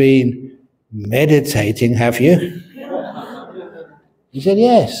haven't been meditating, have you? He said,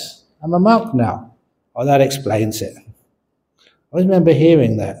 yes, I'm a monk now. Oh, that explains it. I always remember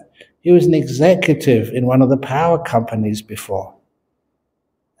hearing that. He was an executive in one of the power companies before.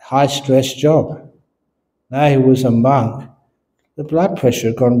 High-stress job. Now he was a monk. The blood pressure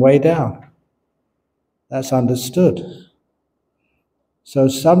had gone way down. That's understood. So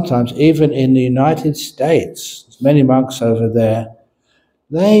sometimes, even in the United States, there's many monks over there,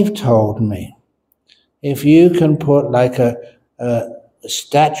 they've told me, if you can put like a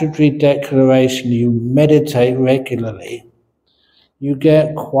statutory declaration, you meditate regularly, you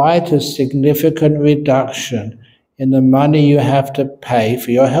get quite a significant reduction in the money you have to pay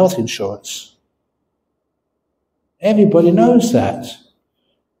for your health insurance. Everybody knows that.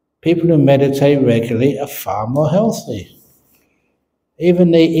 People who meditate regularly are far more healthy.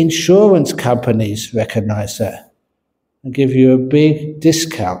 Even the insurance companies recognize that. and give you a big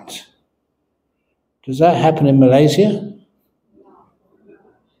discount. Does that happen in Malaysia?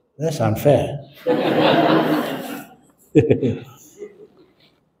 That's unfair.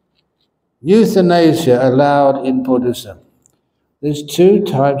 Euthanasia allowed in Buddhism. There's two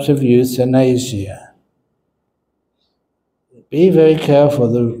types of euthanasia. Be very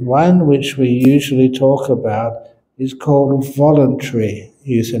careful. The one which we usually talk about is called voluntary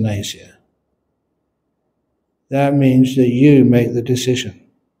euthanasia. That means that you make the decision.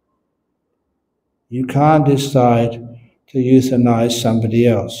 You can't decide to euthanize somebody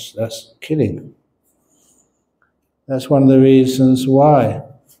else. That's killing. That's one of the reasons why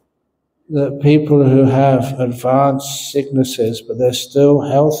that people who have advanced sicknesses, but they're still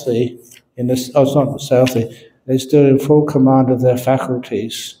healthy, it's not so healthy, they're still in full command of their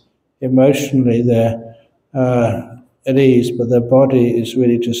faculties. Emotionally, they're at ease, but their body is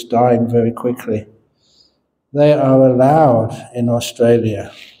really just dying very quickly. They are allowed in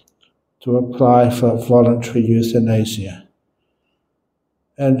Australia to apply for voluntary euthanasia.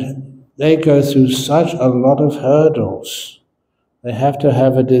 And they go through such a lot of hurdles. They have to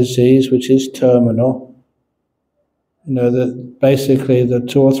have a disease which is terminal. You know, that basically the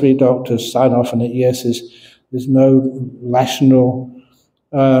 2 or 3 doctors sign off on it, yes, there's no rational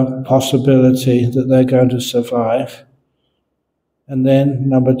possibility that they're going to survive. And then,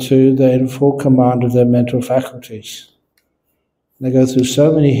 number 2, they're in full command of their mental faculties. They go through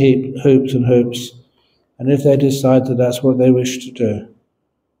so many hoops and hoops, and if they decide that that's what they wish to do,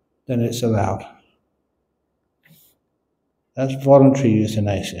 then it's allowed. That's voluntary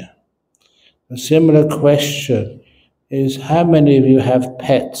euthanasia. A similar question is, how many of you have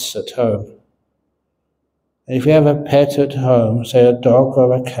pets at home? If you have a pet at home, say a dog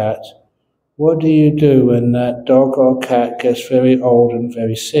or a cat, what do you do when that dog or cat gets very old and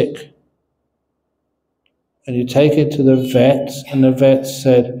very sick? And you take it to the vet, and the vet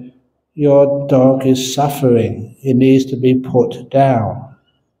said, your dog is suffering, it needs to be put down.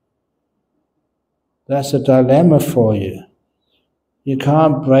 That's a dilemma for you. You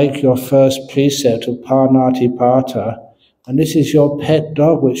can't break your first precept of Parnatipata, and this is your pet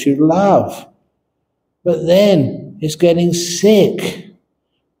dog which you love. But then it's getting sick,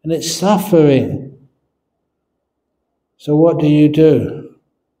 and it's suffering. So what do?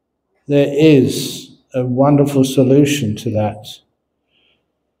 There is a wonderful solution to that.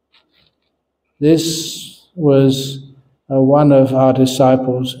 This was one of our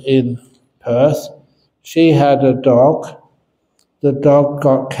disciples in Perth. She had a dog. The dog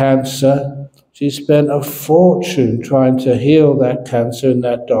got cancer. She spent a fortune trying to heal that cancer in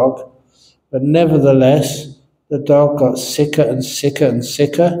that dog. But nevertheless, the dog got sicker and sicker and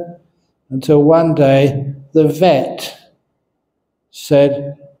sicker until one day the vet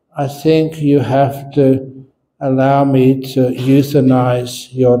said, I think you have to allow me to euthanize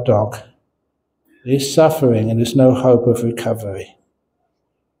your dog. He's suffering and there's no hope of recovery.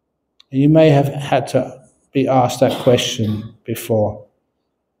 And you may have had to be asked that question before.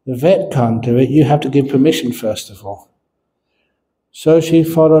 The vet can't do it, you have to give permission first of all. So she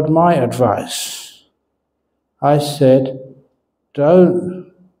followed my advice. I said,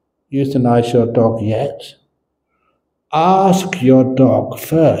 don't euthanize your dog yet. Ask your dog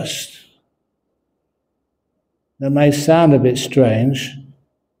first. That may sound a bit strange,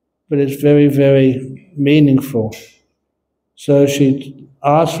 but it's very, very meaningful. So she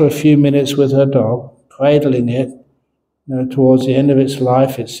asked for a few minutes with her dog, cradling it, towards the end of its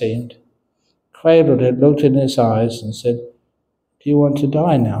life it seemed. Cradled it, looked in its eyes and said, do you want to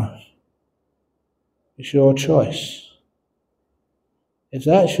die now? It's your choice. If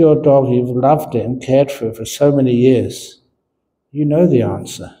that's your dog, you've loved it and cared for it for so many years, you know the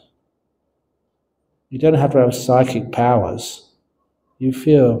answer. You don't have to have psychic powers. You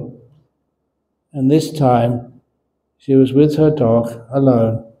feel. And this time, she was with her dog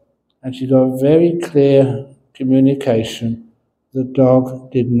alone, and she got very clear communication. The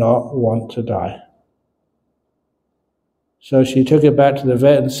dog did not want to die. So she took it back to the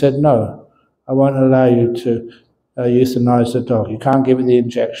vet and said, no, I won't allow you to euthanize the dog. You can't give it the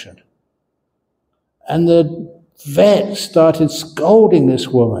injection. And the vet started scolding this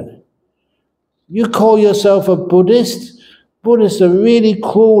woman. You call yourself a Buddhist? Buddhists are really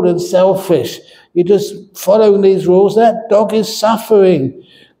cruel and selfish. You're just following these rules. That dog is suffering.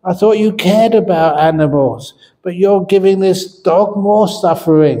 I thought you cared about animals, but you're giving this dog more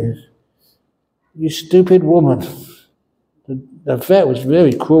suffering. You stupid woman. The vet was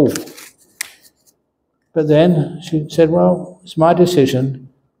very cruel. But then she said, well, it's my decision.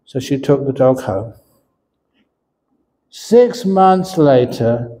 So she took the dog home. 6 months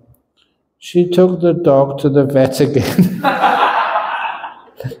later, She took the dog to the vet again.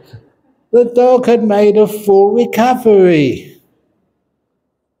 The dog had made a full recovery.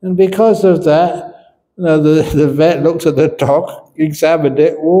 And because of that, the vet looked at the dog, examined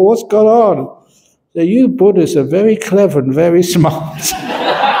it. Well, what's gone on? So you Buddhists are very clever and very smart.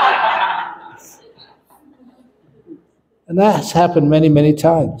 And that's happened many, many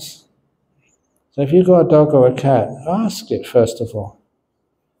times. So if you've got a dog or a cat, ask it first of all.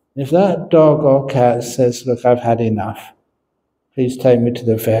 If that dog or cat says, look, I've had enough, please take me to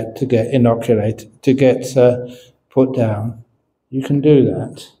the vet to get inoculated, to get put down, you can do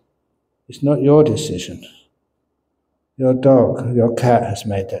that. It's not your decision. Your dog, your cat has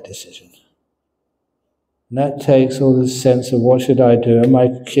made that decision. And that takes all the sense of what should I do? Am I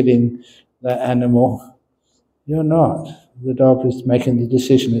killing that animal? You're not. The dog is making the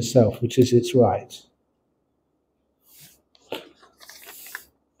decision itself, which is its right.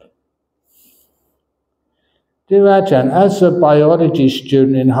 Dear Ajahn, as a biology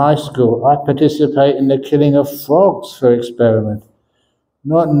student in high school, I participate in the killing of frogs for experiment.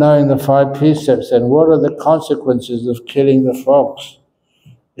 Not knowing the 5 precepts, then what are the consequences of killing the frogs?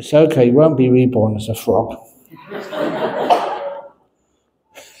 It's okay, you won't be reborn as a frog.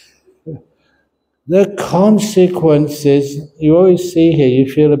 The consequences, you always see here, you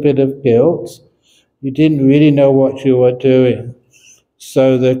feel a bit of guilt. You didn't really know what you were doing.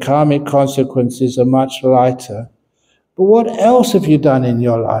 So the karmic consequences are much lighter. But what else have you done in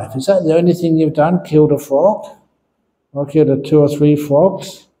your life? Is that the only thing you've done? Killed a frog? Or killed 2 or 3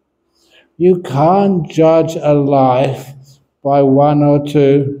 frogs? You can't judge a life by 1 or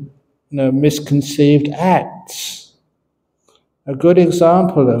 2 misconceived acts. A good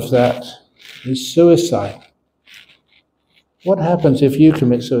example of that is suicide. What happens if you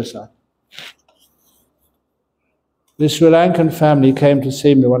commit suicide? This Sri Lankan family came to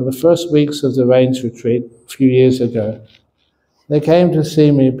see me one of the first weeks of the rains retreat a few years ago. They came to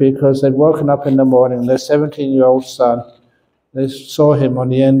see me because they'd woken up in the morning, their 17-year-old son, they saw him on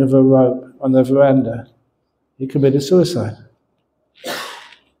the end of a rope on the veranda. He committed suicide.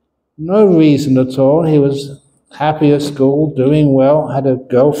 No reason at all. He was happy at school, doing well, had a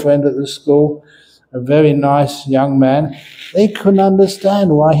girlfriend at the school, a very nice young man. They couldn't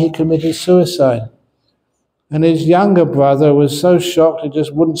understand why he committed suicide. And his younger brother was so shocked he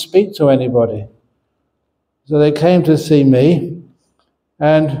just wouldn't speak to anybody. So they came to see me,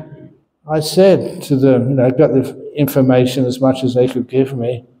 and I said to them, I got the information as much as they could give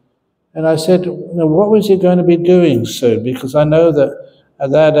me, and I said, what was he going to be doing soon? Because I know that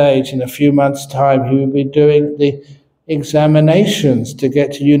at that age, in a few months' time, he would be doing the examinations to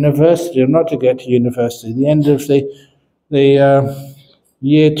get to university, or not to get to university, the end of the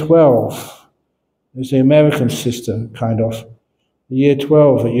year 12. It was the American system, kind of. The year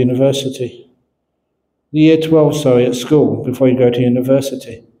 12 at university. The year 12, at school, before you go to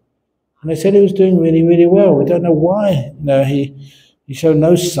university. And they said he was doing really, really well. We don't know why. He showed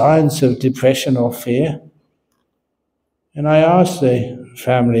no signs of depression or fear. And I asked the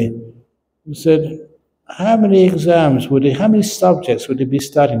family, I said, how many subjects would he be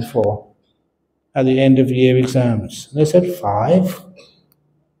studying for at the end of year exams? And they said 5.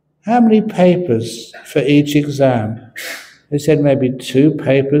 How many papers for each exam? They said maybe 2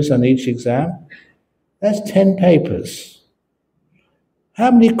 papers on each exam. That's 10 papers.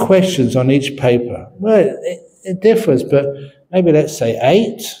 How many questions on each paper? Well, it differs, but maybe let's say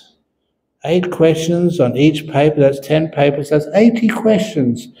 8. 8 questions on each paper, that's 10 papers, that's 80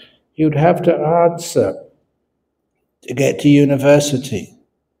 questions you'd have to answer to get to university.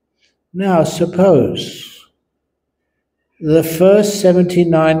 Now, suppose the first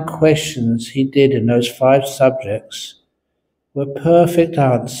 79 questions he did in those 5 subjects were perfect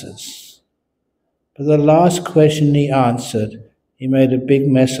answers. But the last question he answered, he made a big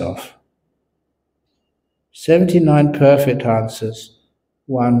mess of. 79 perfect answers,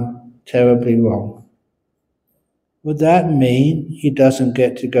 1 terribly wrong. Would that mean he doesn't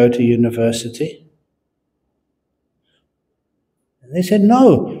get to go to university? And they said,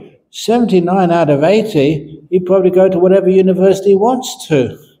 no. 79 out of 80, he'd probably go to whatever university he wants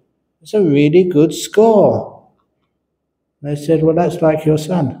to. It's a really good score. And they said, well, that's like your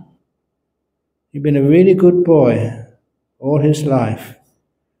son. You've been a really good boy all his life.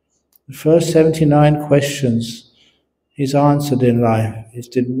 The first 79 questions he's answered in life. He's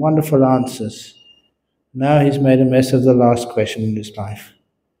did wonderful answers. Now he's made a mess of the last question in his life.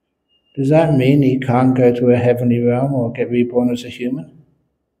 Does that mean he can't go to a heavenly realm or get reborn as a human?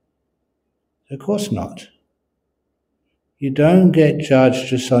 Of course not. You don't get judged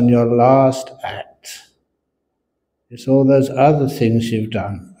just on your last act. It's all those other things you've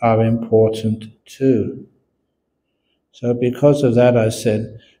done are important too. So because of that, I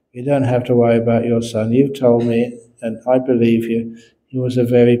said, you don't have to worry about your son. You've told me, and I believe you, he was a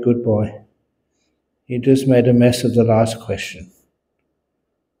very good boy. He just made a mess of the last question.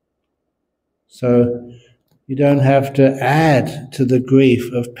 So you don't have to add to the grief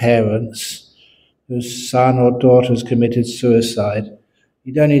of parents whose son or daughter has committed suicide.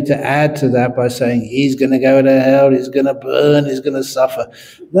 You don't need to add to that by saying, he's going to go to hell, he's going to burn, he's going to suffer.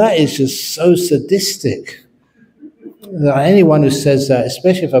 That is just so sadistic. Anyone who says that,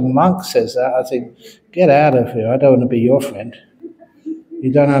 especially if a monk says that, I think, get out of here, I don't want to be your friend.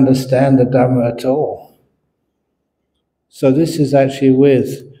 You don't understand the Dhamma at all. So this is actually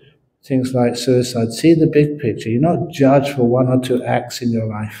with things like suicide. See the big picture. You're not judged for one or two acts in your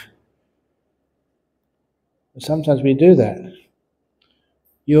life. But sometimes we do that.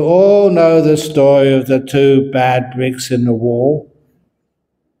 You all know the story of the two bad bricks in the wall.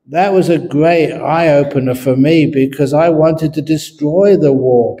 That was a great eye-opener for me because I wanted to destroy the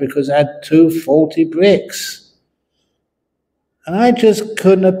wall because it had two faulty bricks. And I just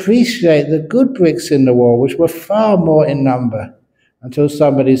couldn't appreciate the good bricks in the wall, which were far more in number, until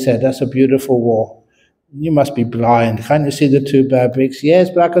somebody said, that's a beautiful wall. You must be blind. Can't you see the two bad bricks? Yes,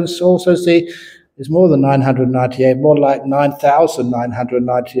 but I can also see it's more than 998, more like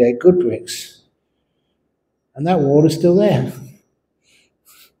 9,998 good bricks. And that wall is still there.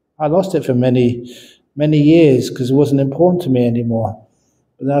 I lost it for many years because it wasn't important to me anymore.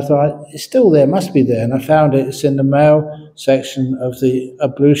 But then I thought, it's still there, must be there. And I found it. It's in the male section of the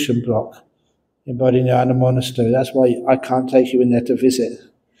ablution block in Bodhinyana Monastery. That's why I can't take you in there to visit.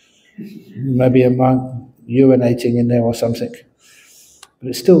 Maybe a monk urinating in there or something. But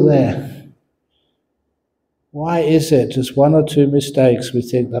it's still there. Why is it just one or two mistakes we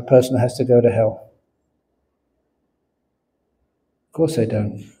think that person has to go to hell? Of course they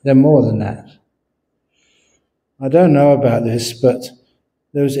don't. They're more than that. I don't know about this, but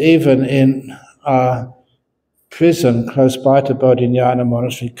there was even in our prison close by to Bodhinyana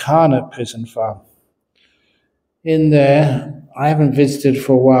Monastery, Karnat prison farm. In there, I haven't visited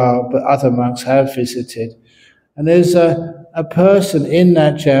for a while, but other monks have visited. And there's a person in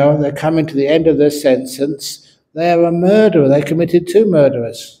that jail, they're coming to the end of their sentence. They are a murderer. They committed two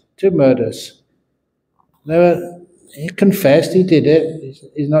murders. He confessed, he did it.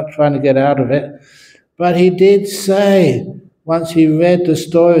 He's not trying to get out of it. But he did say, once he read the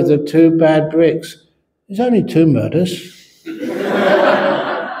story of the two bad bricks, there's only two murders.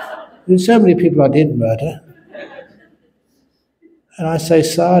 There's so many people I didn't murder. And I say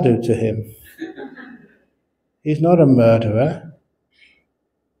sadhu to him. He's not a murderer.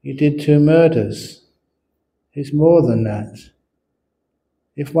 He did two murders. He's more than that.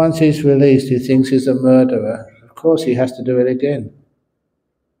 If once he's released he thinks he's a murderer, of course he has to do it again.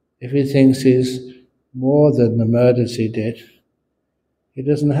 If he thinks he's more than the murders he did, he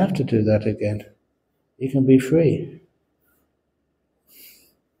doesn't have to do that again. He can be free.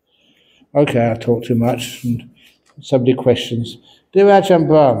 Okay, I've talked too much. Somebody questions. Dear Ajahn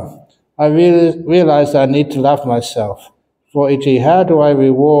Brahm, I realized I need to love myself. For e.g., how do I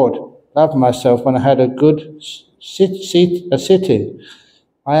love myself when I had a good sitting?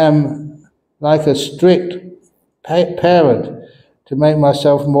 I am like a strict parent to make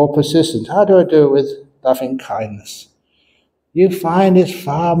myself more persistent. How do I do it with loving kindness? You find it's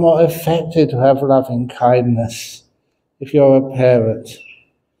far more effective to have loving kindness if you're a parent.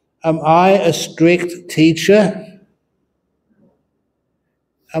 Am I a strict teacher?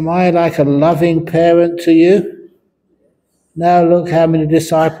 Am I like a loving parent to you? Now look how many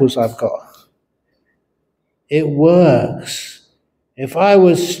disciples I've got. It works. If I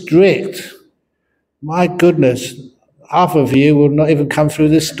was strict, my goodness, half of you will not even come through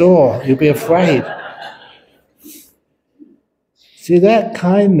this door. You'll be afraid. See, that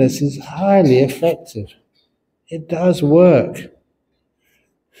kindness is highly effective. It does work.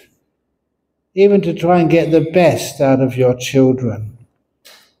 Even to try and get the best out of your children.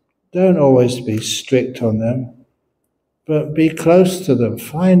 Don't always be strict on them, but be close to them.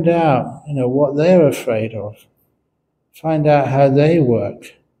 Find out, what they're afraid of. Find out how they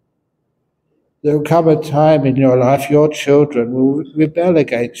work. There will come a time in your life your children will rebel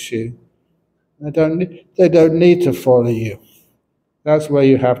against you. They don't need to follow you. That's where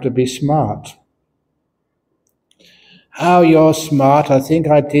you have to be smart. How you're smart, I think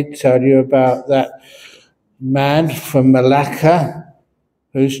I did tell you about that man from Malacca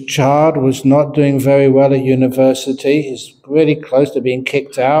whose child was not doing very well at university. He's really close to being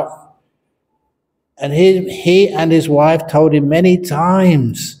kicked out. And he and his wife told him many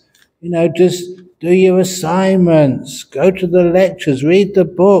times, just do your assignments, go to the lectures, read the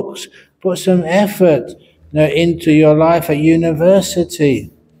books, put some effort into your life at university.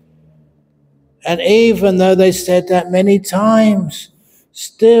 And even though they said that many times,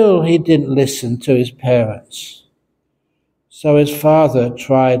 still he didn't listen to his parents. So his father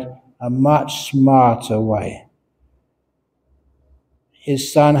tried a much smarter way.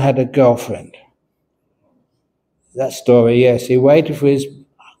 His son had a girlfriend. That story, yes. He waited for his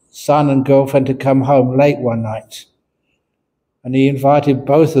son and girlfriend to come home late one night. And he invited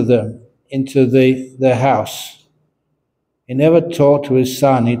both of them into their house. He never talked to his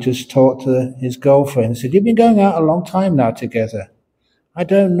son, he just talked to his girlfriend. He said, "You've been going out a long time now together. I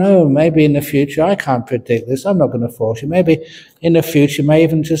don't know, maybe in the future, I can't predict this, I'm not going to force you. Maybe in the future, you may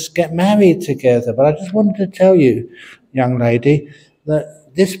even just get married together. But I just wanted to tell you, young lady, that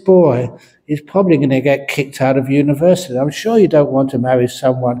this boy is probably going to get kicked out of university. I'm sure you don't want to marry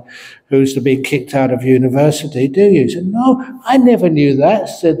someone who's to be kicked out of university, do you?" He said, "No, I never knew that,"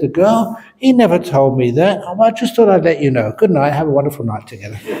 said the girl. "He never told me that. Oh, I just thought I'd let you know. Good night, have a wonderful night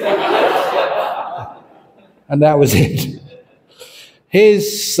together." And that was it.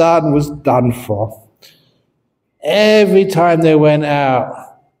 His son was done for. Every time they went out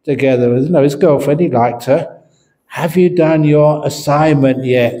together with his girlfriend, he liked her. "Have you done your assignment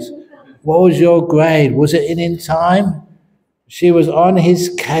yet? What was your grade? Was it in time?" She was on his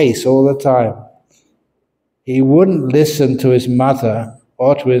case all the time. He wouldn't listen to his mother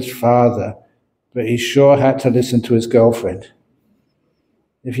or to his father, but he sure had to listen to his girlfriend.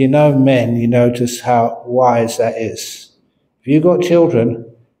 If you know men, you notice how wise that is. If you've got children,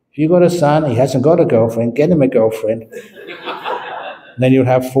 if you've got a son, he hasn't got a girlfriend, get him a girlfriend. Then you'll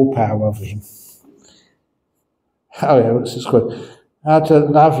have full power over him. Oh yeah, this is good. How to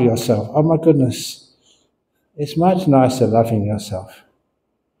love yourself. Oh my goodness. It's much nicer loving yourself.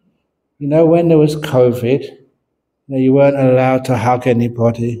 When there was COVID, you weren't allowed to hug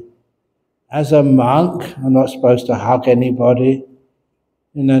anybody. As a monk, I'm not supposed to hug anybody.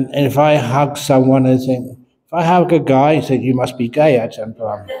 And if I hug someone, I think, if I hug a guy, he said, "You must be gay, Ajahn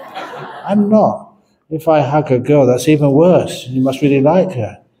Brahm." I'm not. If I hug a girl, that's even worse. You must really like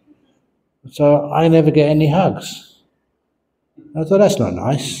her. So I never get any hugs. I thought, that's not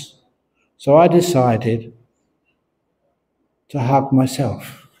nice. So I decided to hug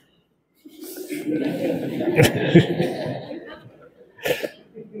myself.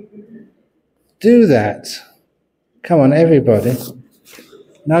 Do that. Come on, everybody.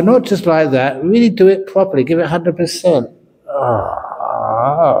 Now, not just like that. Really do it properly. Give it 100%.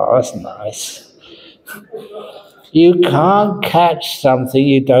 Oh, that's nice. You can't catch something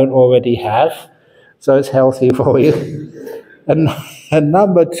you don't already have, so it's healthy for you. And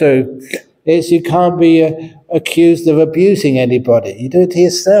number two is you can't be accused of abusing anybody. You do it to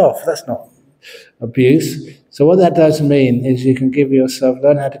yourself. That's not abuse. So what that does mean is you can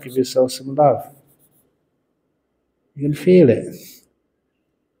learn how to give yourself some love. You can feel it.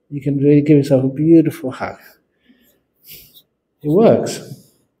 You can really give yourself a beautiful hug. It works.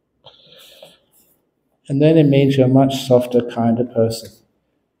 And then it means you're a much softer, kinder person.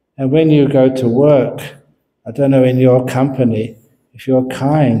 And when you go to work, I don't know, in your company, if you're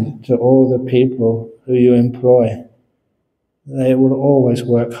kind to all the people who you employ, they will always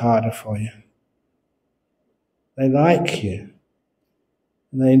work harder for you. They like you.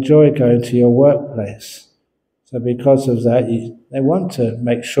 And they enjoy going to your workplace. So because of that, they want to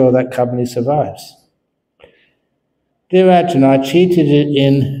make sure that company survives. Dear Ajahn, I cheated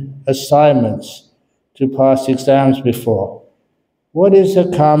in assignments to pass exams before. What is the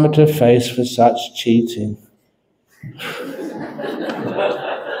karma to face for such cheating?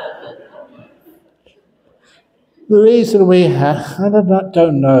 The reason we have, I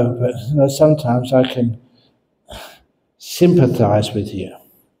don't know, but sometimes I can sympathize with you.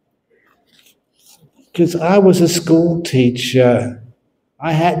 Because I was a school teacher.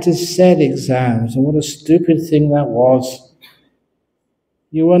 I had to set exams, and what a stupid thing that was.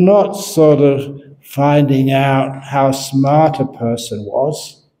 You were not sort of finding out how smart a person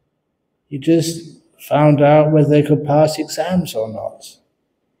was. You just found out whether they could pass exams or not.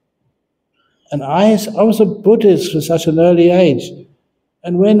 And I was a Buddhist from such an early age.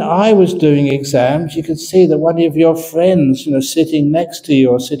 And when I was doing exams, you could see that one of your friends, sitting next to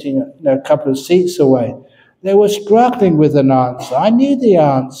you or sitting a couple of seats away, they were struggling with an answer. I knew the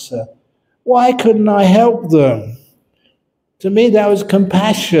answer. Why couldn't I help them? To me, that was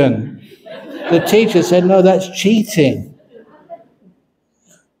compassion. The teacher said, "No, that's cheating."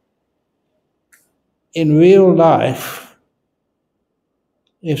 In real life,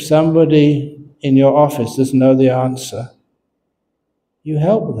 if somebody in your office doesn't know the answer, you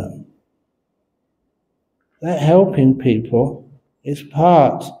help them. that helping people is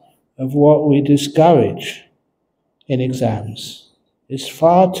part of what we discourage in exams. It's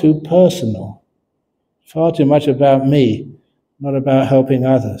far too personal, far too much about me, not about helping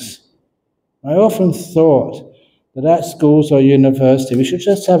others. I often thought that at schools or university we should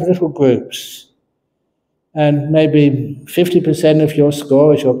just have little groups, and maybe 50% of your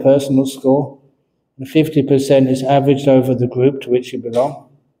score is your personal score, and 50% is averaged over the group to which you belong.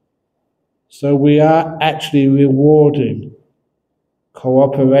 So we are actually rewarding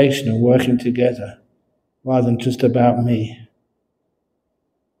cooperation and working together, rather than just about me.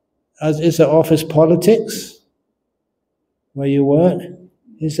 Is it office politics where you work?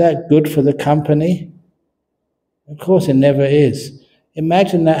 Is that good for the company? Of course it never is.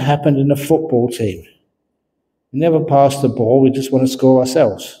 Imagine that happened in a football team. We never pass the ball, we just want to score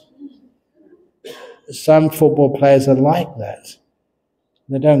ourselves. Some football players are like that.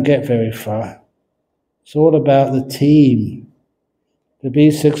 They don't get very far. It's all about the team. To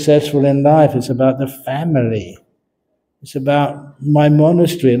be successful in life, it's about the family. It's about my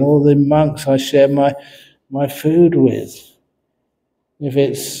monastery and all the monks I share my food with. If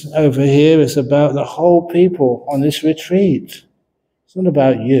it's over here, it's about the whole people on this retreat. It's not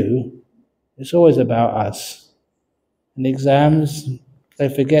about you. It's always about us. And exams, they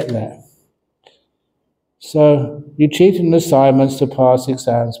forget that. So, you cheated in assignments to pass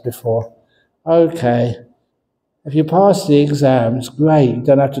exams before. Okay. If you pass the exams, great, you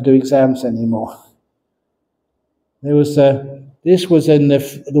don't have to do exams anymore. This was in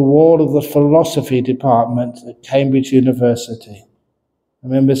the wall of the philosophy department at Cambridge University. I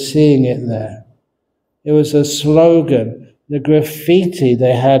remember seeing it there. It was a slogan. The graffiti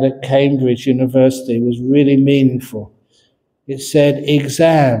they had at Cambridge University was really meaningful. It said,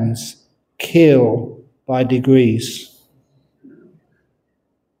 "Exams kill by degrees."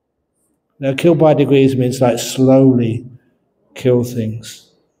 Now, kill by degrees means like slowly kill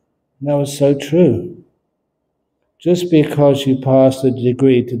things. And that was so true. Just because you passed the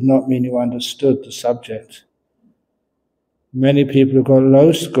degree did not mean you understood the subject. Many people who got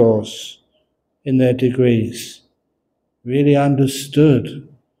low scores in their degrees really understood,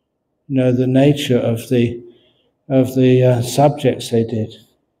 the nature of the subjects they did.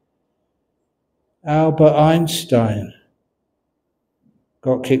 Albert Einstein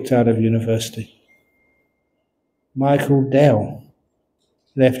got kicked out of university. Michael Dell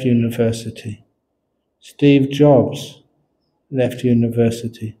left university. Steve Jobs left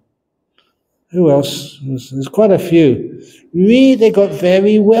university. Who else? There's quite a few. Really, they got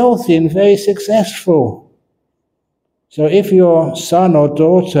very wealthy and very successful. So if your son or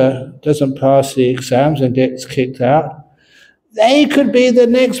daughter doesn't pass the exams and gets kicked out, they could be the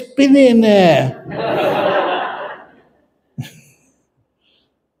next billionaire.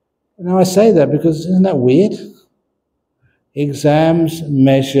 Now I say that because isn't that weird? Exams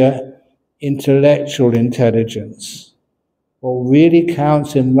measure intellectual intelligence. What really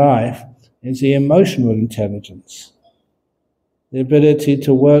counts in life is the emotional intelligence, the ability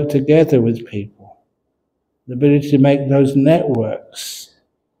to work together with people, the ability to make those networks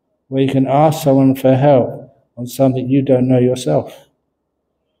where you can ask someone for help on something you don't know yourself.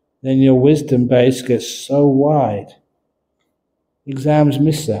 Then your wisdom base gets so wide. Exams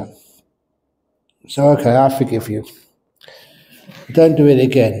miss that. So, okay, I forgive you. Don't do it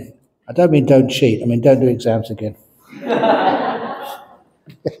again. I don't mean don't cheat. I mean don't do exams again.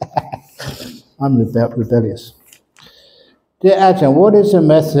 I'm rebellious. Dear Ajahn, what is a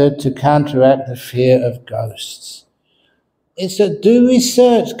method to counteract the fear of ghosts? It's do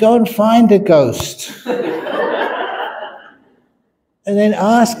research. Go and find a ghost. And then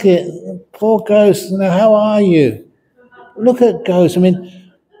ask it, poor ghost, how are you? Look at ghosts. I mean,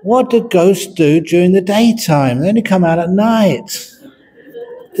 what do ghosts do during the daytime? They only come out at night.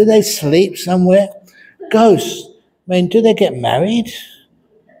 Do they sleep somewhere? Ghosts, do they get married?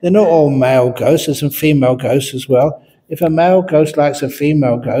 They're not all male ghosts, there's some female ghosts as well. If a male ghost likes a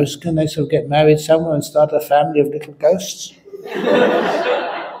female ghost, can they sort of get married somewhere and start a family of little ghosts?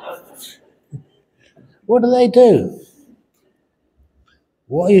 What do?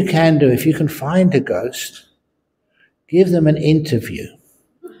 What you can do, if you can find a ghost, give them an interview.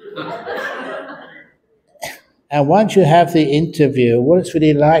 And once you have the interview, what it's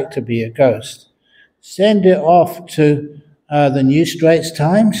really like to be a ghost, send it off to the New Straits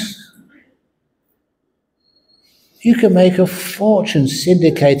Times. You can make a fortune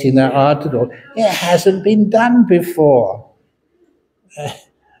syndicating that article. It hasn't been done before.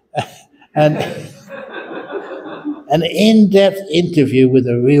 And an in-depth interview with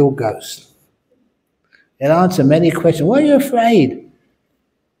a real ghost. It'll answer many questions. Why are you afraid?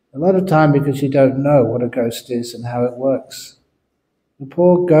 A lot of time because you don't know what a ghost is and how it works. The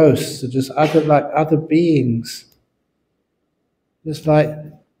poor ghosts are just like other beings, just like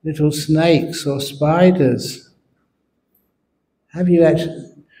little snakes or spiders. Do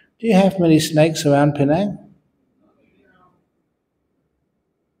you have many snakes around Penang?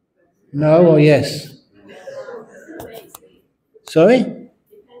 No or yes? Sorry?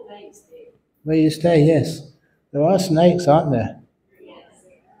 Where you stay, yes. There are snakes, aren't there?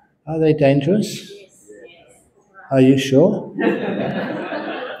 Are they dangerous? Are you sure?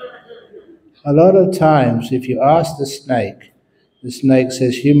 A lot of times, if you ask the snake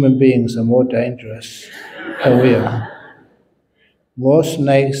says human beings are more dangerous than we are. More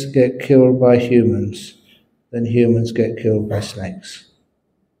snakes get killed by humans than humans get killed by snakes.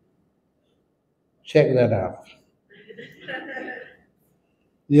 Check that out.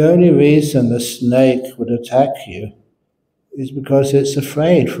 The only reason the snake would attack you is because it's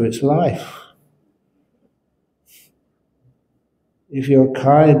afraid for its life. If you're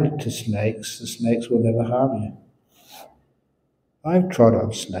kind to snakes, the snakes will never harm you. I've trod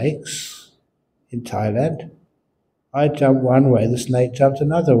on snakes in Thailand. I jumped one way, the snake jumped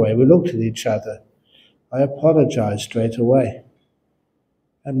another way. We looked at each other. I apologized straight away.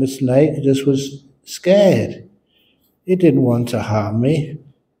 And the snake just was scared. It didn't want to harm me.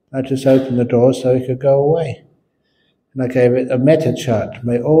 I just opened the door so it could go away. And I gave it a metta chant.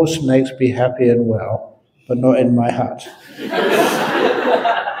 May all snakes be happy and well, but not in my hut.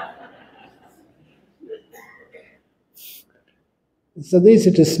 So these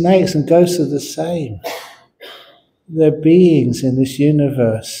are just snakes, and ghosts are the same. They're beings in this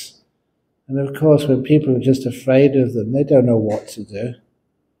universe. And of course, when people are just afraid of them, they don't know what to do.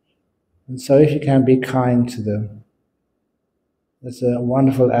 And so if you can be kind to them, it's a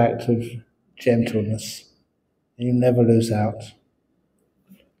wonderful act of gentleness. And you never lose out.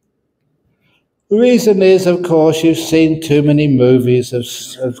 The reason is, of course, you've seen too many movies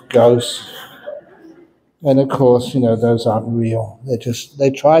of ghosts. And of course, those aren't real.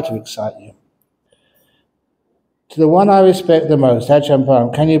 They try to excite you. To the one I respect the most, Ajahn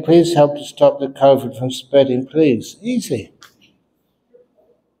Brahm, can you please help to stop the COVID from spreading, please? Easy.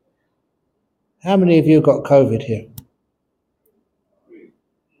 How many of you got COVID here?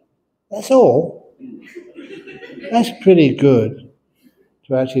 That's all? That's pretty good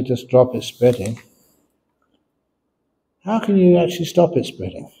to actually just stop it spreading. How can you actually stop it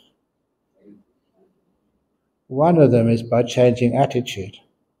spreading? One of them is by changing attitude.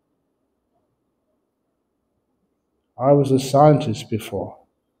 I was a scientist before.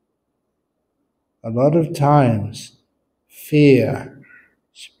 A lot of times, fear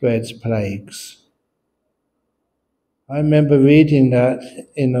spreads plagues. I remember reading that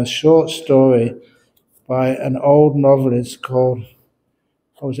in a short story by an old novelist called,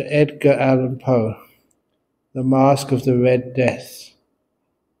 Edgar Allan Poe, The Mask of the Red Death,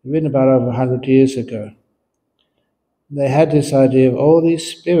 written about over 100 years ago. They had this idea of all these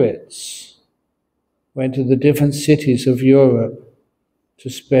spirits went to the different cities of Europe to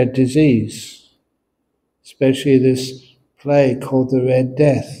spread disease, especially this plague called the Red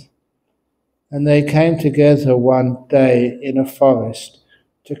Death. And they came together one day in a forest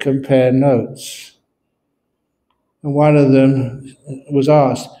to compare notes. And one of them was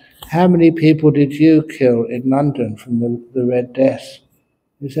asked, how many people did you kill in London from the Red Death?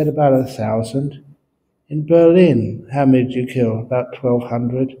 He said, about 1,000. In Berlin, how many did you kill? About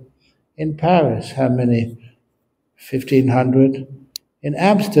 1,200. In Paris, how many? 1,500. In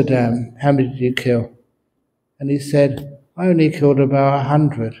Amsterdam, how many did you kill? And he said, I only killed about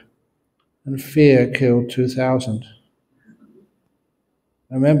 100. And fear killed 2,000.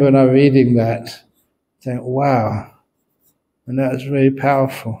 I remember when I was reading that, saying, wow, and that was really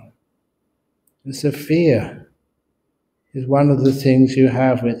powerful. It's a fear is one of the things you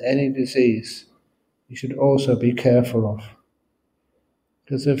have with any disease you should also be careful of.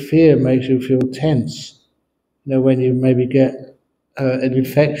 Because the fear makes you feel tense. When you maybe get an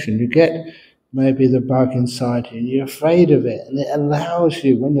infection, you get maybe the bug inside you, and you're afraid of it, and it allows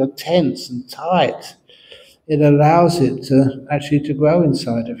you, when you're tense and tight, it allows it to actually to grow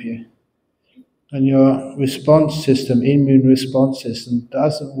inside of you. And your response system, immune response system,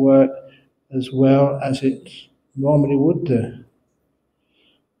 doesn't work as well as it normally would do.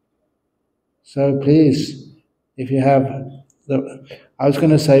 So please, if you have I was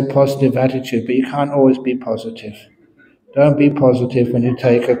going to say positive attitude, but you can't always be positive. Don't be positive when you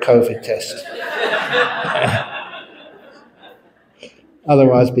take a COVID test.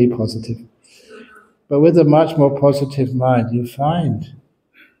 Otherwise, be positive. But with a much more positive mind, you find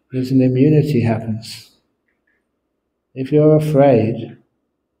there's an immunity happens. If you're afraid,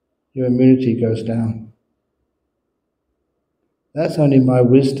 your immunity goes down. That's only my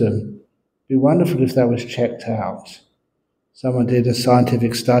wisdom. It'd be wonderful if that was checked out. Someone did a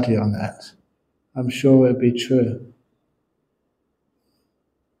scientific study on that. I'm sure it would be true.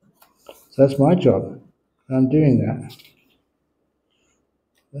 So that's my job. And I'm doing that.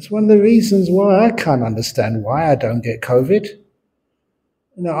 That's one of the reasons why I can't understand why I don't get COVID.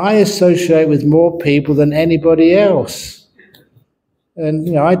 I associate with more people than anybody else.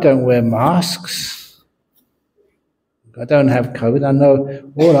 And, I don't wear masks. I don't have COVID. I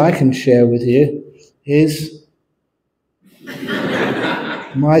know all I can share with you is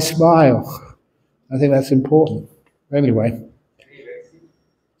my smile. I think that's important. Anyway.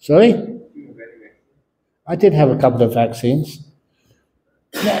 Sorry? I did have a couple of vaccines.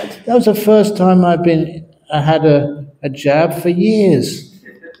 That was the first time I had a jab for years.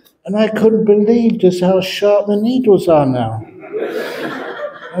 And I couldn't believe just how sharp the needles are now.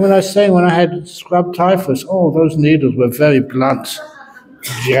 And when I had scrub typhus, those needles were very blunt,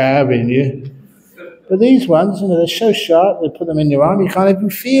 jabbing you. But these ones, they're so sharp, they put them in your arm, you can't even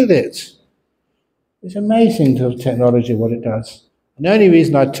feel it. It's amazing to technology what it does. And the only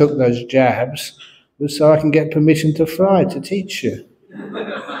reason I took those jabs was so I can get permission to fly, to teach you.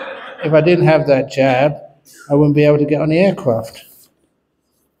 If I didn't have that jab, I wouldn't be able to get on the aircraft.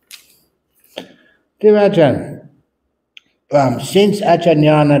 Dear Ajahn, since Ajahn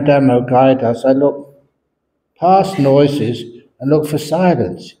Dhammo guide us, I look past noises and look for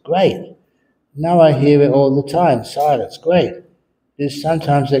silence. Great. Now I hear it all the time. Silence. Great. It is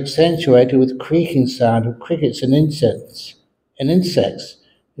sometimes accentuated with creaking sound of crickets and insects,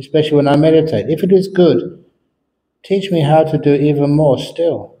 especially when I meditate. If it is good, teach me how to do even more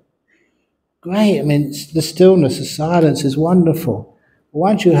still. Great. The stillness, the silence is wonderful.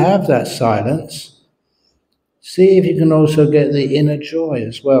 Once you have that silence, see if you can also get the inner joy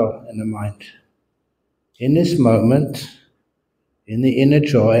as well in the mind. In this moment, in the inner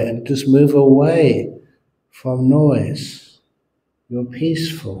joy, and just move away from noise. You're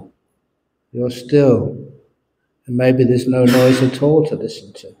peaceful, you're still, and maybe there's no noise at all to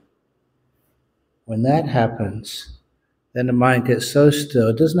listen to. When that happens, then the mind gets so still,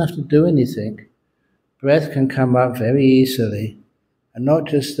 it doesn't have to do anything. Breath can come up very easily, and not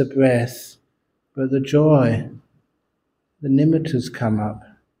just the breath, but the joy. The nimittas come up.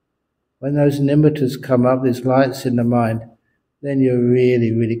 When those nimittas come up, these lights in the mind, then you're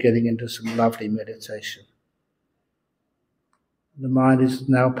really, really getting into some lovely meditation. The mind is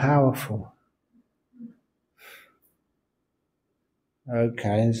now powerful.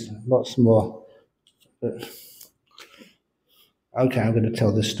 Okay, there's lots more. Okay, I'm going to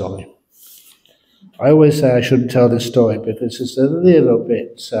tell this story. I always say I shouldn't tell this story because it's a little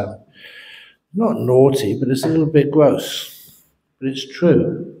bit, not naughty, but it's a little bit gross. But it's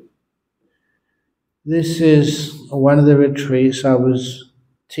true. This is one of the retreats I was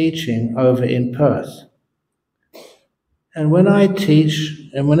teaching over in Perth. And when I teach,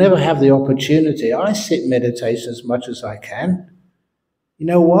 and whenever I have the opportunity, I sit meditation as much as I can. You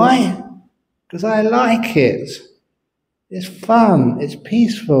know why? Because I like it. It's fun, it's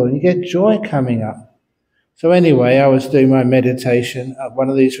peaceful, you get joy coming up. So anyway, I was doing my meditation at one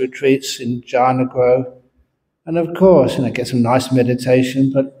of these retreats in Jhana Grove. And of course, I get some nice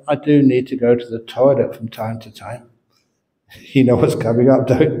meditation, but I do need to go to the toilet from time to time. You know what's coming up,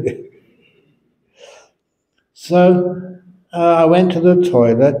 don't you? So I went to the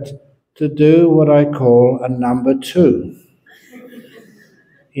toilet to do what I call a number 2.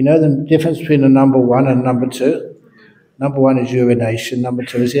 You know the difference between a number 1 and number 2? Number 1 is urination, number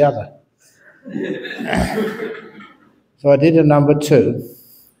 2 is the other. So I did a number 2.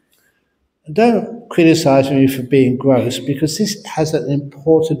 And don't criticize me for being gross, because this has an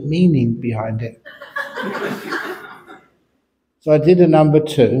important meaning behind it. So I did a number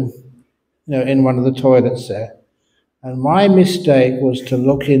 2, in one of the toilets there. And my mistake was to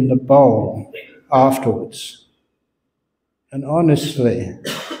look in the bowl afterwards. And honestly,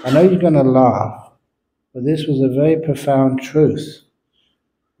 I know you're going to laugh, but this was a very profound truth.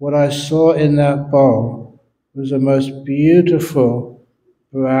 What I saw in that bowl was the most beautiful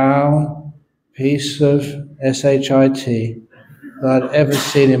brown piece of shit that I'd ever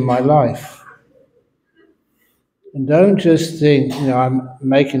seen in my life. And don't just think, I'm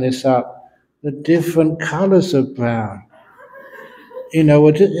making this up, the different colors of brown.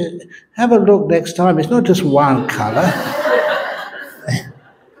 Have a look next time. It's not just one color.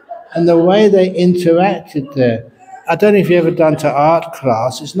 And the way they interacted there. I don't know if you've ever done to art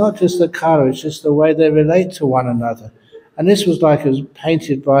class. It's not just the color, it's just the way they relate to one another. And this was like it was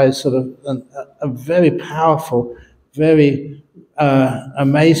painted by sort of a very powerful, very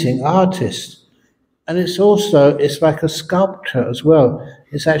amazing artist. And it's like a sculpture as well.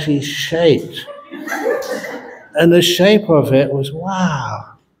 It's actually shaped. And the shape of it was,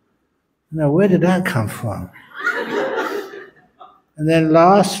 wow. Now, where did that come from? And then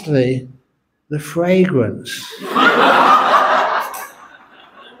lastly, the fragrance.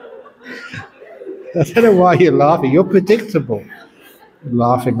 I don't know why you're laughing. You're predictable,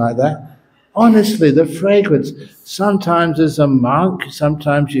 laughing like that. Honestly, the fragrance. Sometimes as a monk,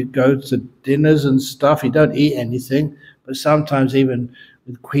 sometimes you go to dinners and stuff, you don't eat anything, but sometimes even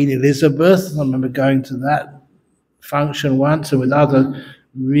with Queen Elizabeth, I remember going to that function once, and with other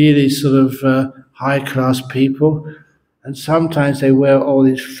really sort of high-class people, and sometimes they wear all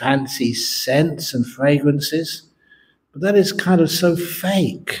these fancy scents and fragrances, but that is kind of so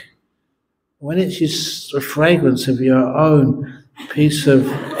fake. When it's just a fragrance of your own piece of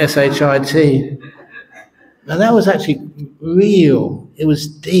shit, now that was actually real. It was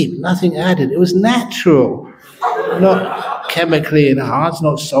deep, nothing added. It was natural, not chemically enhanced,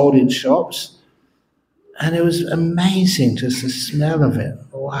 not sold in shops. And it was amazing, just the smell of it.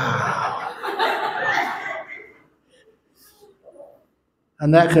 Wow.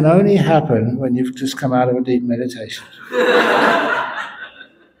 And that can only happen when you've just come out of a deep meditation.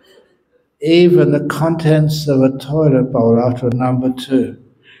 Even the contents of a toilet bowl after a number 2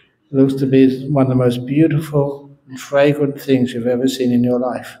 looks to be one of the most beautiful and fragrant things you've ever seen in your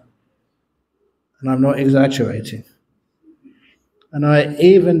life. And I'm not exaggerating. And I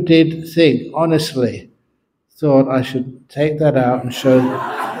even did think, honestly, thought I should take that out and show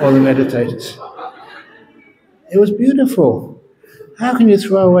all the meditators. It was beautiful. How can you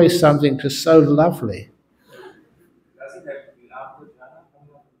throw away something just so lovely?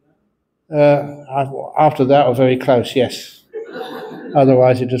 After that, or very close, yes.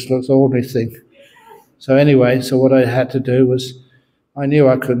 Otherwise, it just looks ordinary thing. So anyway, so what I had to do was, I knew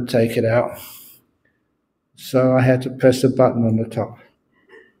I couldn't take it out. So I had to press the button on the top.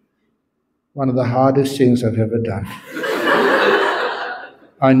 One of the hardest things I've ever done.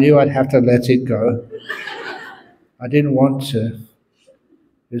 I knew I'd have to let it go. I didn't want to.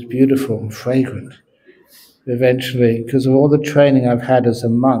 It was beautiful and fragrant. Eventually, because of all the training I've had as a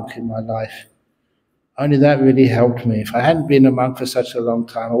monk in my life, only that really helped me. If I hadn't been a monk for such a long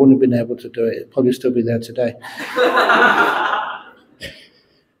time, I wouldn't have been able to do it. It'd probably still be there today.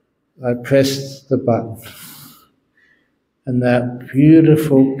 I pressed the button, and that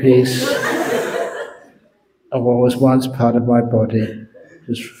beautiful piece of what was once part of my body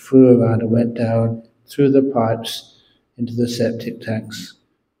just flew around and went down through the pipes into the septic tanks.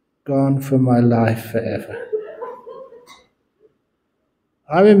 Gone from my life forever.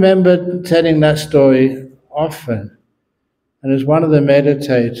 I remember telling that story often, and as one of the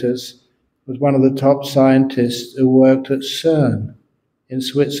meditators was one of the top scientists who worked at CERN in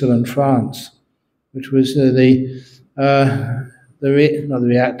Switzerland, France, which was the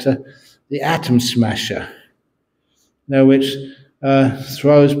atom smasher, which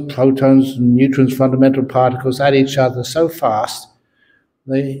throws protons and neutrons, fundamental particles at each other so fast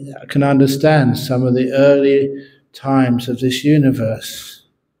they can understand some of the early times of this universe.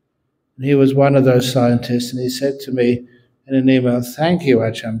 And he was one of those scientists, and he said to me in an email, "Thank you,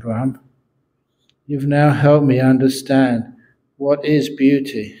 Ajahn Brahm. You've now helped me understand what is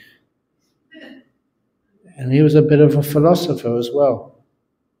beauty." And he was a bit of a philosopher as well.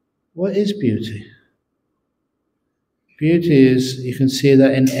 What is beauty? Beauty is, you can see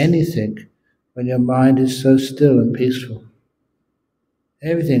that in anything when your mind is so still and peaceful.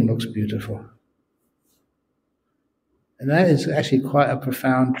 Everything looks beautiful. And that is actually quite a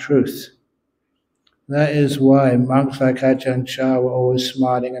profound truth. That is why monks like Ajahn Chah were always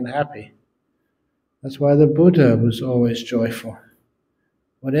smiling and happy. That's why the Buddha was always joyful.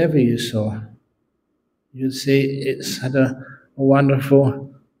 Whatever you saw, you'd see it's had a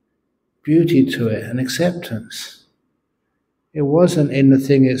wonderful beauty to it, an acceptance. It wasn't in the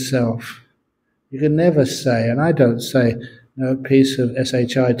thing itself. You can never say, and I don't say, no piece of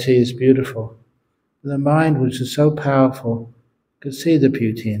shit is beautiful. The mind, which is so powerful, could see the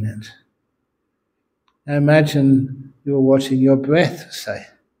beauty in it. Now imagine you were watching your breath, say.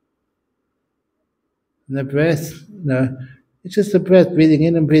 And the breath, it's just the breath, breathing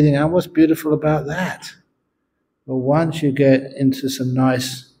in and breathing out. What's beautiful about that? But once you get into some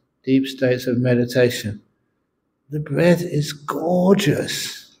nice, deep states of meditation, the breath is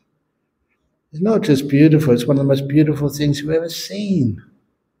gorgeous. It's not just beautiful, it's one of the most beautiful things you've ever seen.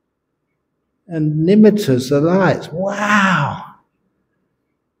 And nimittas, the lights, wow!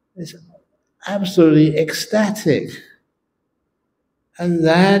 It's absolutely ecstatic. And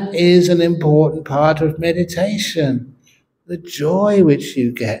that is an important part of meditation. the joy which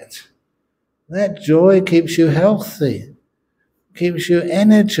you get. That joy keeps you healthy, keeps you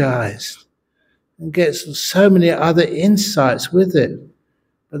energized, and gets so many other insights with it.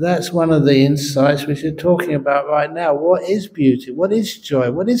 But that's one of the insights which you're talking about right now. What is beauty? What is joy?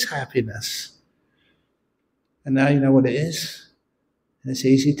 What is happiness? And now you know what it is. And it's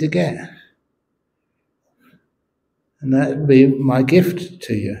easy to get. And that would be my gift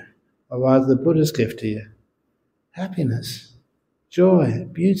to you, or rather the Buddha's gift to you. Happiness, joy,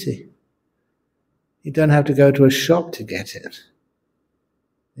 beauty. You don't have to go to a shop to get it.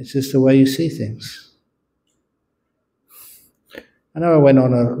 It's just the way you see things. I know I went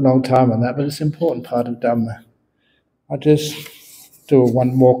on a long time on that, but it's an important part of Dhamma. I'll just do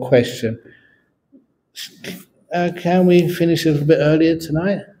one more question. Can we finish a little bit earlier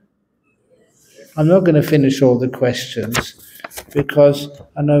tonight? I'm not going to finish all the questions because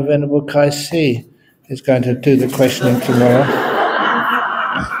I know Venerable Kaisi is going to do the questioning tomorrow.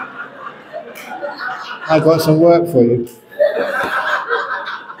 I've got some work for you.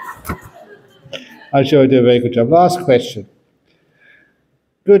 I'm sure I do a very good job. Last question.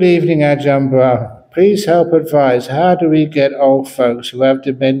 Good evening, Ajahn Brahm. Please help advise, how do we get old folks who have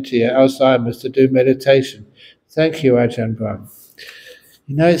dementia, Alzheimer's, to do meditation? Thank you, Ajahn Brahm.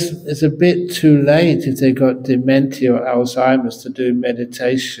 You know, it's a bit too late if they've got dementia or Alzheimer's to do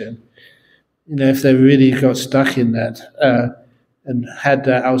meditation. You know, if they really got stuck in that and had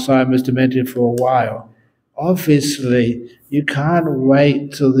that Alzheimer's dementia for a while. Obviously, you can't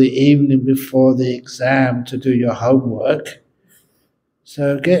wait till the evening before the exam to do your homework.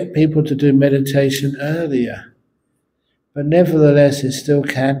 So get people to do meditation earlier. But nevertheless, it still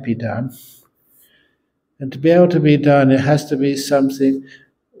can be done. And to be able to be done, it has to be something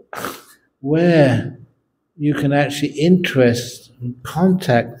where you can actually interest and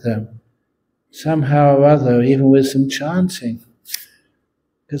contact them somehow or other, even with some chanting.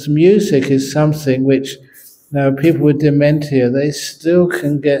 Because music is something which, you know, people with dementia, they still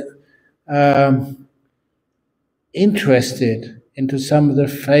can get interested into some of the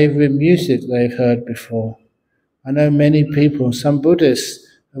favorite music they've heard before. I know many people, some Buddhists,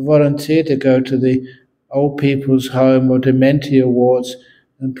 have volunteered to go to the old people's home or dementia wards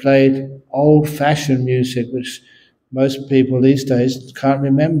and played old-fashioned music, which most people these days can't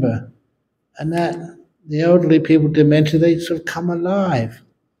remember. And that the elderly people with dementia, they sort of come alive.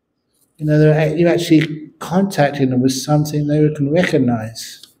 You know, you're actually contacting them with something they can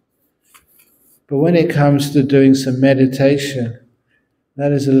recognize. But when it comes to doing some meditation,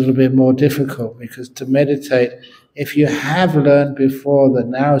 that is a little bit more difficult, because to meditate, if you have learned before that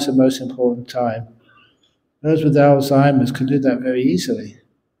now is the most important time, those with Alzheimer's can do that very easily.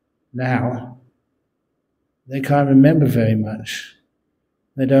 Now, they can't remember very much.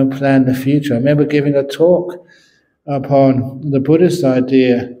 They don't plan the future. I remember giving a talk upon the Buddhist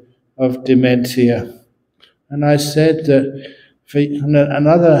idea of dementia. And I said that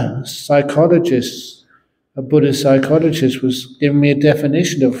another psychologist, a Buddhist psychologist, was giving me a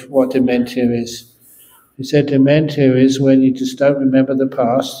definition of what dementia is. He said dementia is when you just don't remember the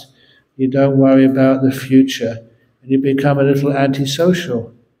past, you don't worry about the future, and you become a little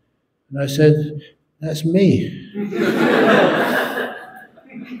antisocial. And I said, that's me.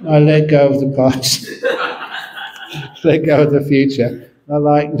 I let go of the past, let go of the future. I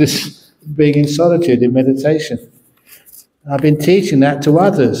like just being in solitude in meditation. I've been teaching that to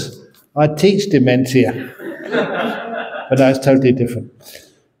others. I teach dementia, but that's totally different.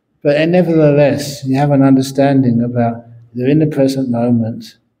 But nevertheless, you have an understanding about they're in the present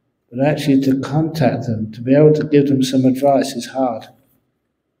moment, but actually to contact them, to be able to give them some advice is hard.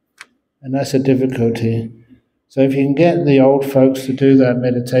 And that's a difficulty. So if you can get the old folks to do that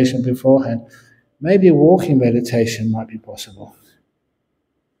meditation beforehand, maybe a walking meditation might be possible.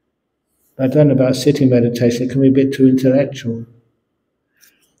 But I don't know about sitting meditation, it can be a bit too intellectual.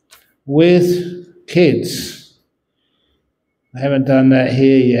 With kids, I haven't done that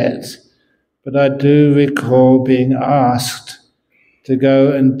here yet, but I do recall being asked to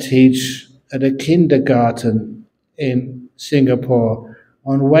go and teach at a kindergarten in Singapore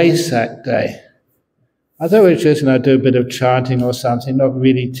on Waisak Day. I thought it was just do a bit of chanting or something, not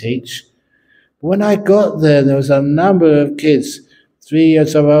really teach. But when I got there, there was a number of kids, 3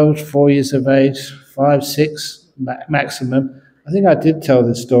 years old, 4 years of age, 5, 6 maximum. I think I did tell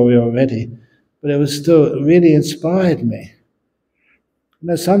this story already, but it was still, it really inspired me. You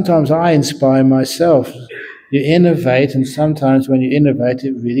know, sometimes I inspire myself. You innovate, and sometimes when you innovate,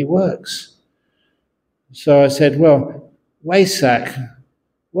 it really works. So I said, well, Waisak,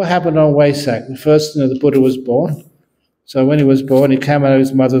 what happened on Waisak? The first, the Buddha was born. So when he was born, he came out of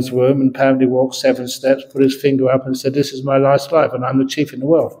his mother's womb and apparently walked 7 steps, put his finger up and said, "This is my last life and I'm the chief in the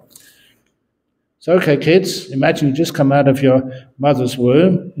world." So, okay, kids, imagine you just come out of your mother's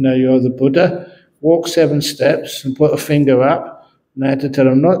womb, you're the Buddha, walk 7 steps and put a finger up, and I had to tell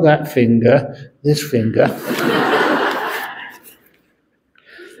them, not that finger, this finger.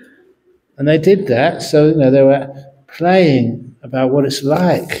 And they did that, so, they were playing about what it's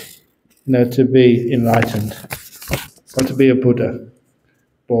like, to be enlightened, or to be a Buddha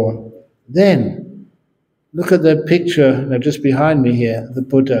born. Then, look at the picture, just behind me here, the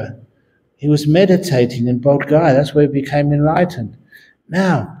Buddha. He was meditating in Bodh Gaya. That's where he became enlightened.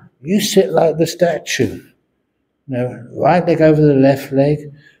 Now, you sit like the statue. Right leg over the left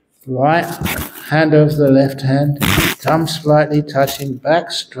leg, right hand over the left hand, thumb slightly touching,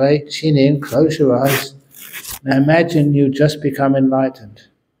 back straight, chin in, close your eyes. Now imagine you just become enlightened.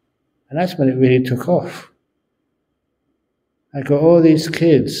 And that's when it really took off. I got all these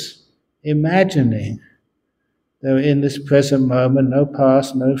kids imagining they were in this present moment, no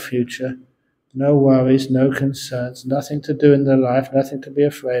past, no future, no worries, no concerns, nothing to do in their life, nothing to be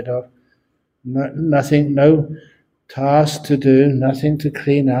afraid of, no task to do, nothing to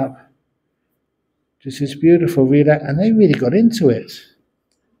clean up. Just this beautiful relax, and they really got into it.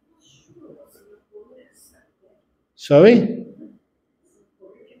 Sorry?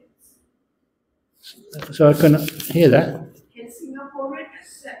 So I couldn't hear that. Can Singaporeans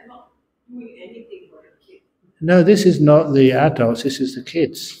accept not doing anything for the kids? No, this is not the adults, this is the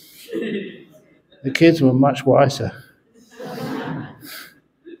kids. The kids were much wiser.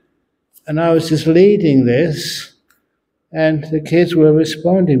 And I was just leading this, and the kids were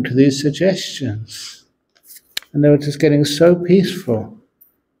responding to these suggestions. And they were just getting so peaceful.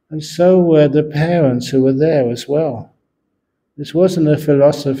 And so were the parents who were there as well. This wasn't a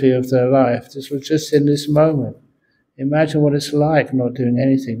philosophy of their life. This was just in this moment. Imagine what it's like not doing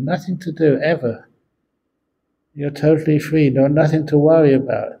anything. Nothing to do, ever. You're totally free. Nothing to worry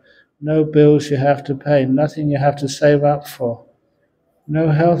about. No bills you have to pay. Nothing you have to save up for. No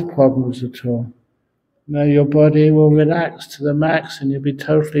health problems at all. No, your body will relax to the max and you'll be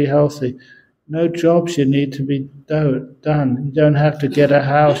totally healthy. No jobs you need to be done. You don't have to get a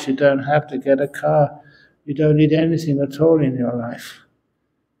house. You don't have to get a car. You don't need anything at all in your life.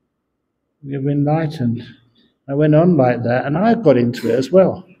 You're enlightened. I went on like that, and I got into it as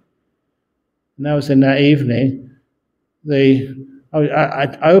well. And that was in that evening.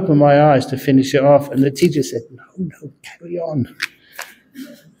 I opened my eyes to finish it off, and the teacher said, "No, carry on."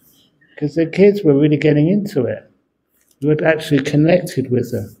 Because the kids were really getting into it. We had actually connected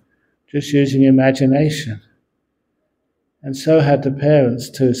with them, just using imagination. And so had the parents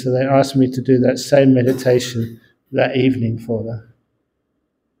too, so they asked me to do that same meditation that evening for them.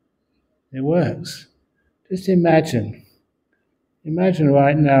 It works. Just imagine. Imagine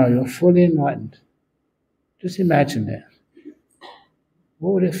right now you're fully enlightened. Just imagine it.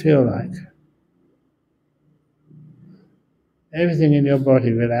 What would it feel like? Everything in your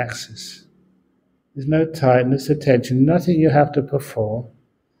body relaxes. There's no tightness or tension, nothing you have to perform,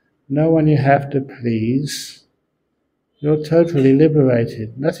 no one you have to please. You're totally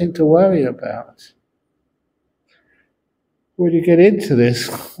liberated, nothing to worry about. When you get into this,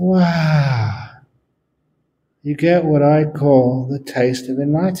 wow, you get what I call the taste of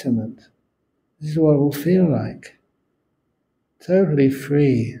enlightenment. This is what it will feel like. Totally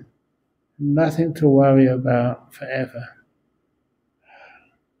free, nothing to worry about forever.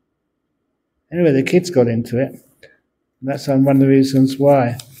 Anyway, the kids got into it. And that's one of the reasons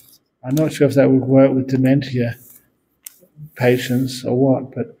why. I'm not sure if that would work with dementia patients or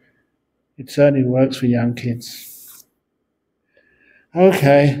what, but it certainly works for young kids.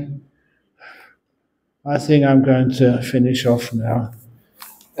 Okay, I think I'm going to finish off now.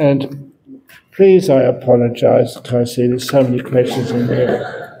 And please, I apologize, because I see there's so many questions in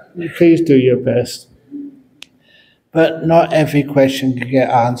here. Please do your best. But not every question can get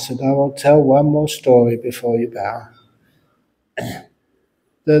answered. I will tell one more story before you bow.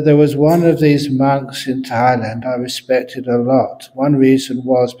 There was one of these monks in Thailand I respected a lot. One reason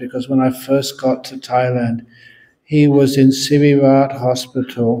was because when I first got to Thailand, he was in Sirirat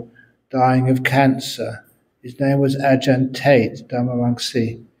Hospital dying of cancer. His name was Ajahn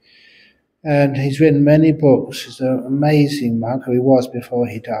Brahmavamso. And he's written many books. He's an amazing monk, who he was before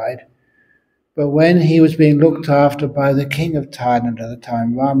he died. But when he was being looked after by the king of Thailand at the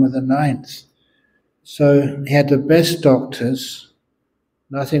time, Rama IX, so he had the best doctors.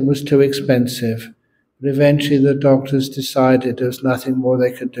 Nothing was too expensive, but eventually the doctors decided there was nothing more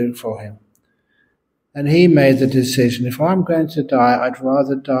they could do for him. And he made the decision, if I'm going to die, I'd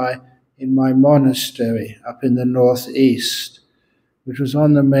rather die in my monastery up in the northeast, which was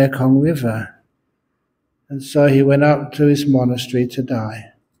on the Mekong River. And so he went up to his monastery to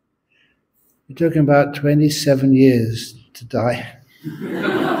die. It took him about 27 years to die.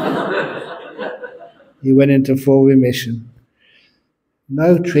 He went into full remission.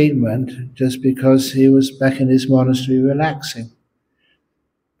 No treatment, just because he was back in his monastery relaxing.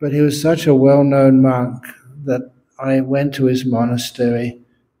 But he was such a well-known monk that I went to his monastery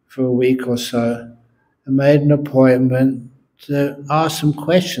for a week or so and made an appointment to ask some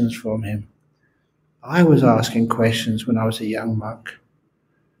questions from him. I was asking questions when I was a young monk.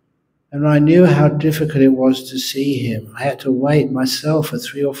 And I knew how difficult it was to see him. I had to wait myself for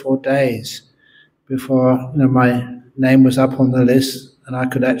 3 or 4 days before my name was up on the list and I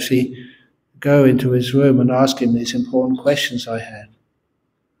could actually go into his room and ask him these important questions I had.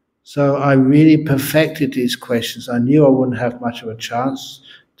 So I really perfected these questions. I knew I wouldn't have much of a chance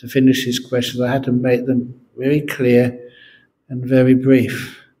to finish these questions. I had to make them very clear and very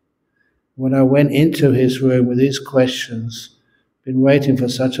brief. When I went into his room with these questions, been waiting for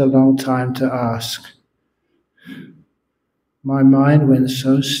such a long time to ask, my mind went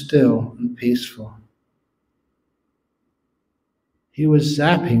so still and peaceful. He was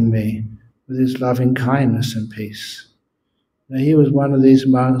zapping me with his loving kindness and peace. Now, he was one of these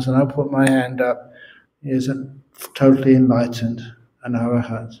monks, and I put my hand up. He is totally enlightened, an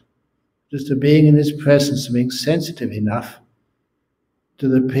arahant. Just to being in his presence and being sensitive enough to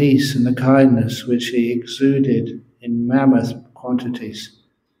the peace and the kindness which he exuded in mammoth quantities,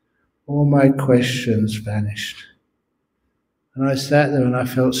 all my questions vanished. And I sat there and I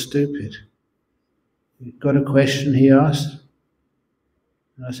felt stupid. "You got a question?" he asked.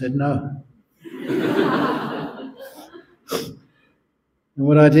 And I said, "No." And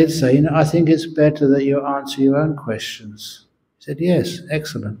what I did say, I think it's better that you answer your own questions. He said, "Yes,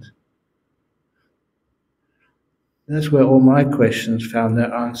 excellent." That's where all my questions found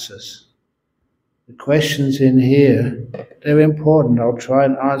their answers. The questions in here, they're important. I'll try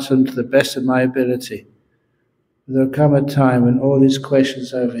and answer them to the best of my ability. But there'll come a time when all these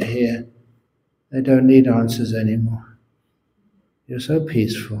questions over here, they don't need answers anymore. You're so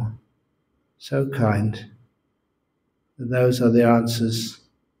peaceful, so kind, that those are the answers.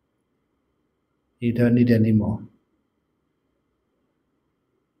 You don't need any more.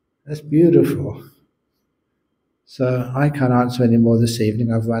 That's beautiful. So I can't answer any more this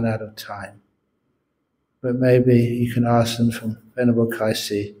evening. I've run out of time. But maybe you can ask them from Venerable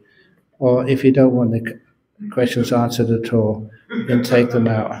Kaisi. Or if you don't want the questions answered at all, you can take them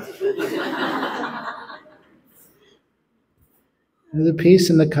out. And the peace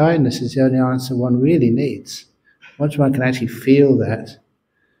and the kindness is the only answer one really needs. Once one can actually feel that,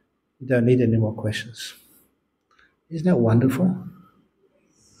 you don't need any more questions. Isn't that wonderful?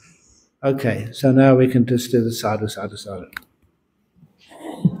 Okay, so now we can just do the sadhu, sadhu, sadhu.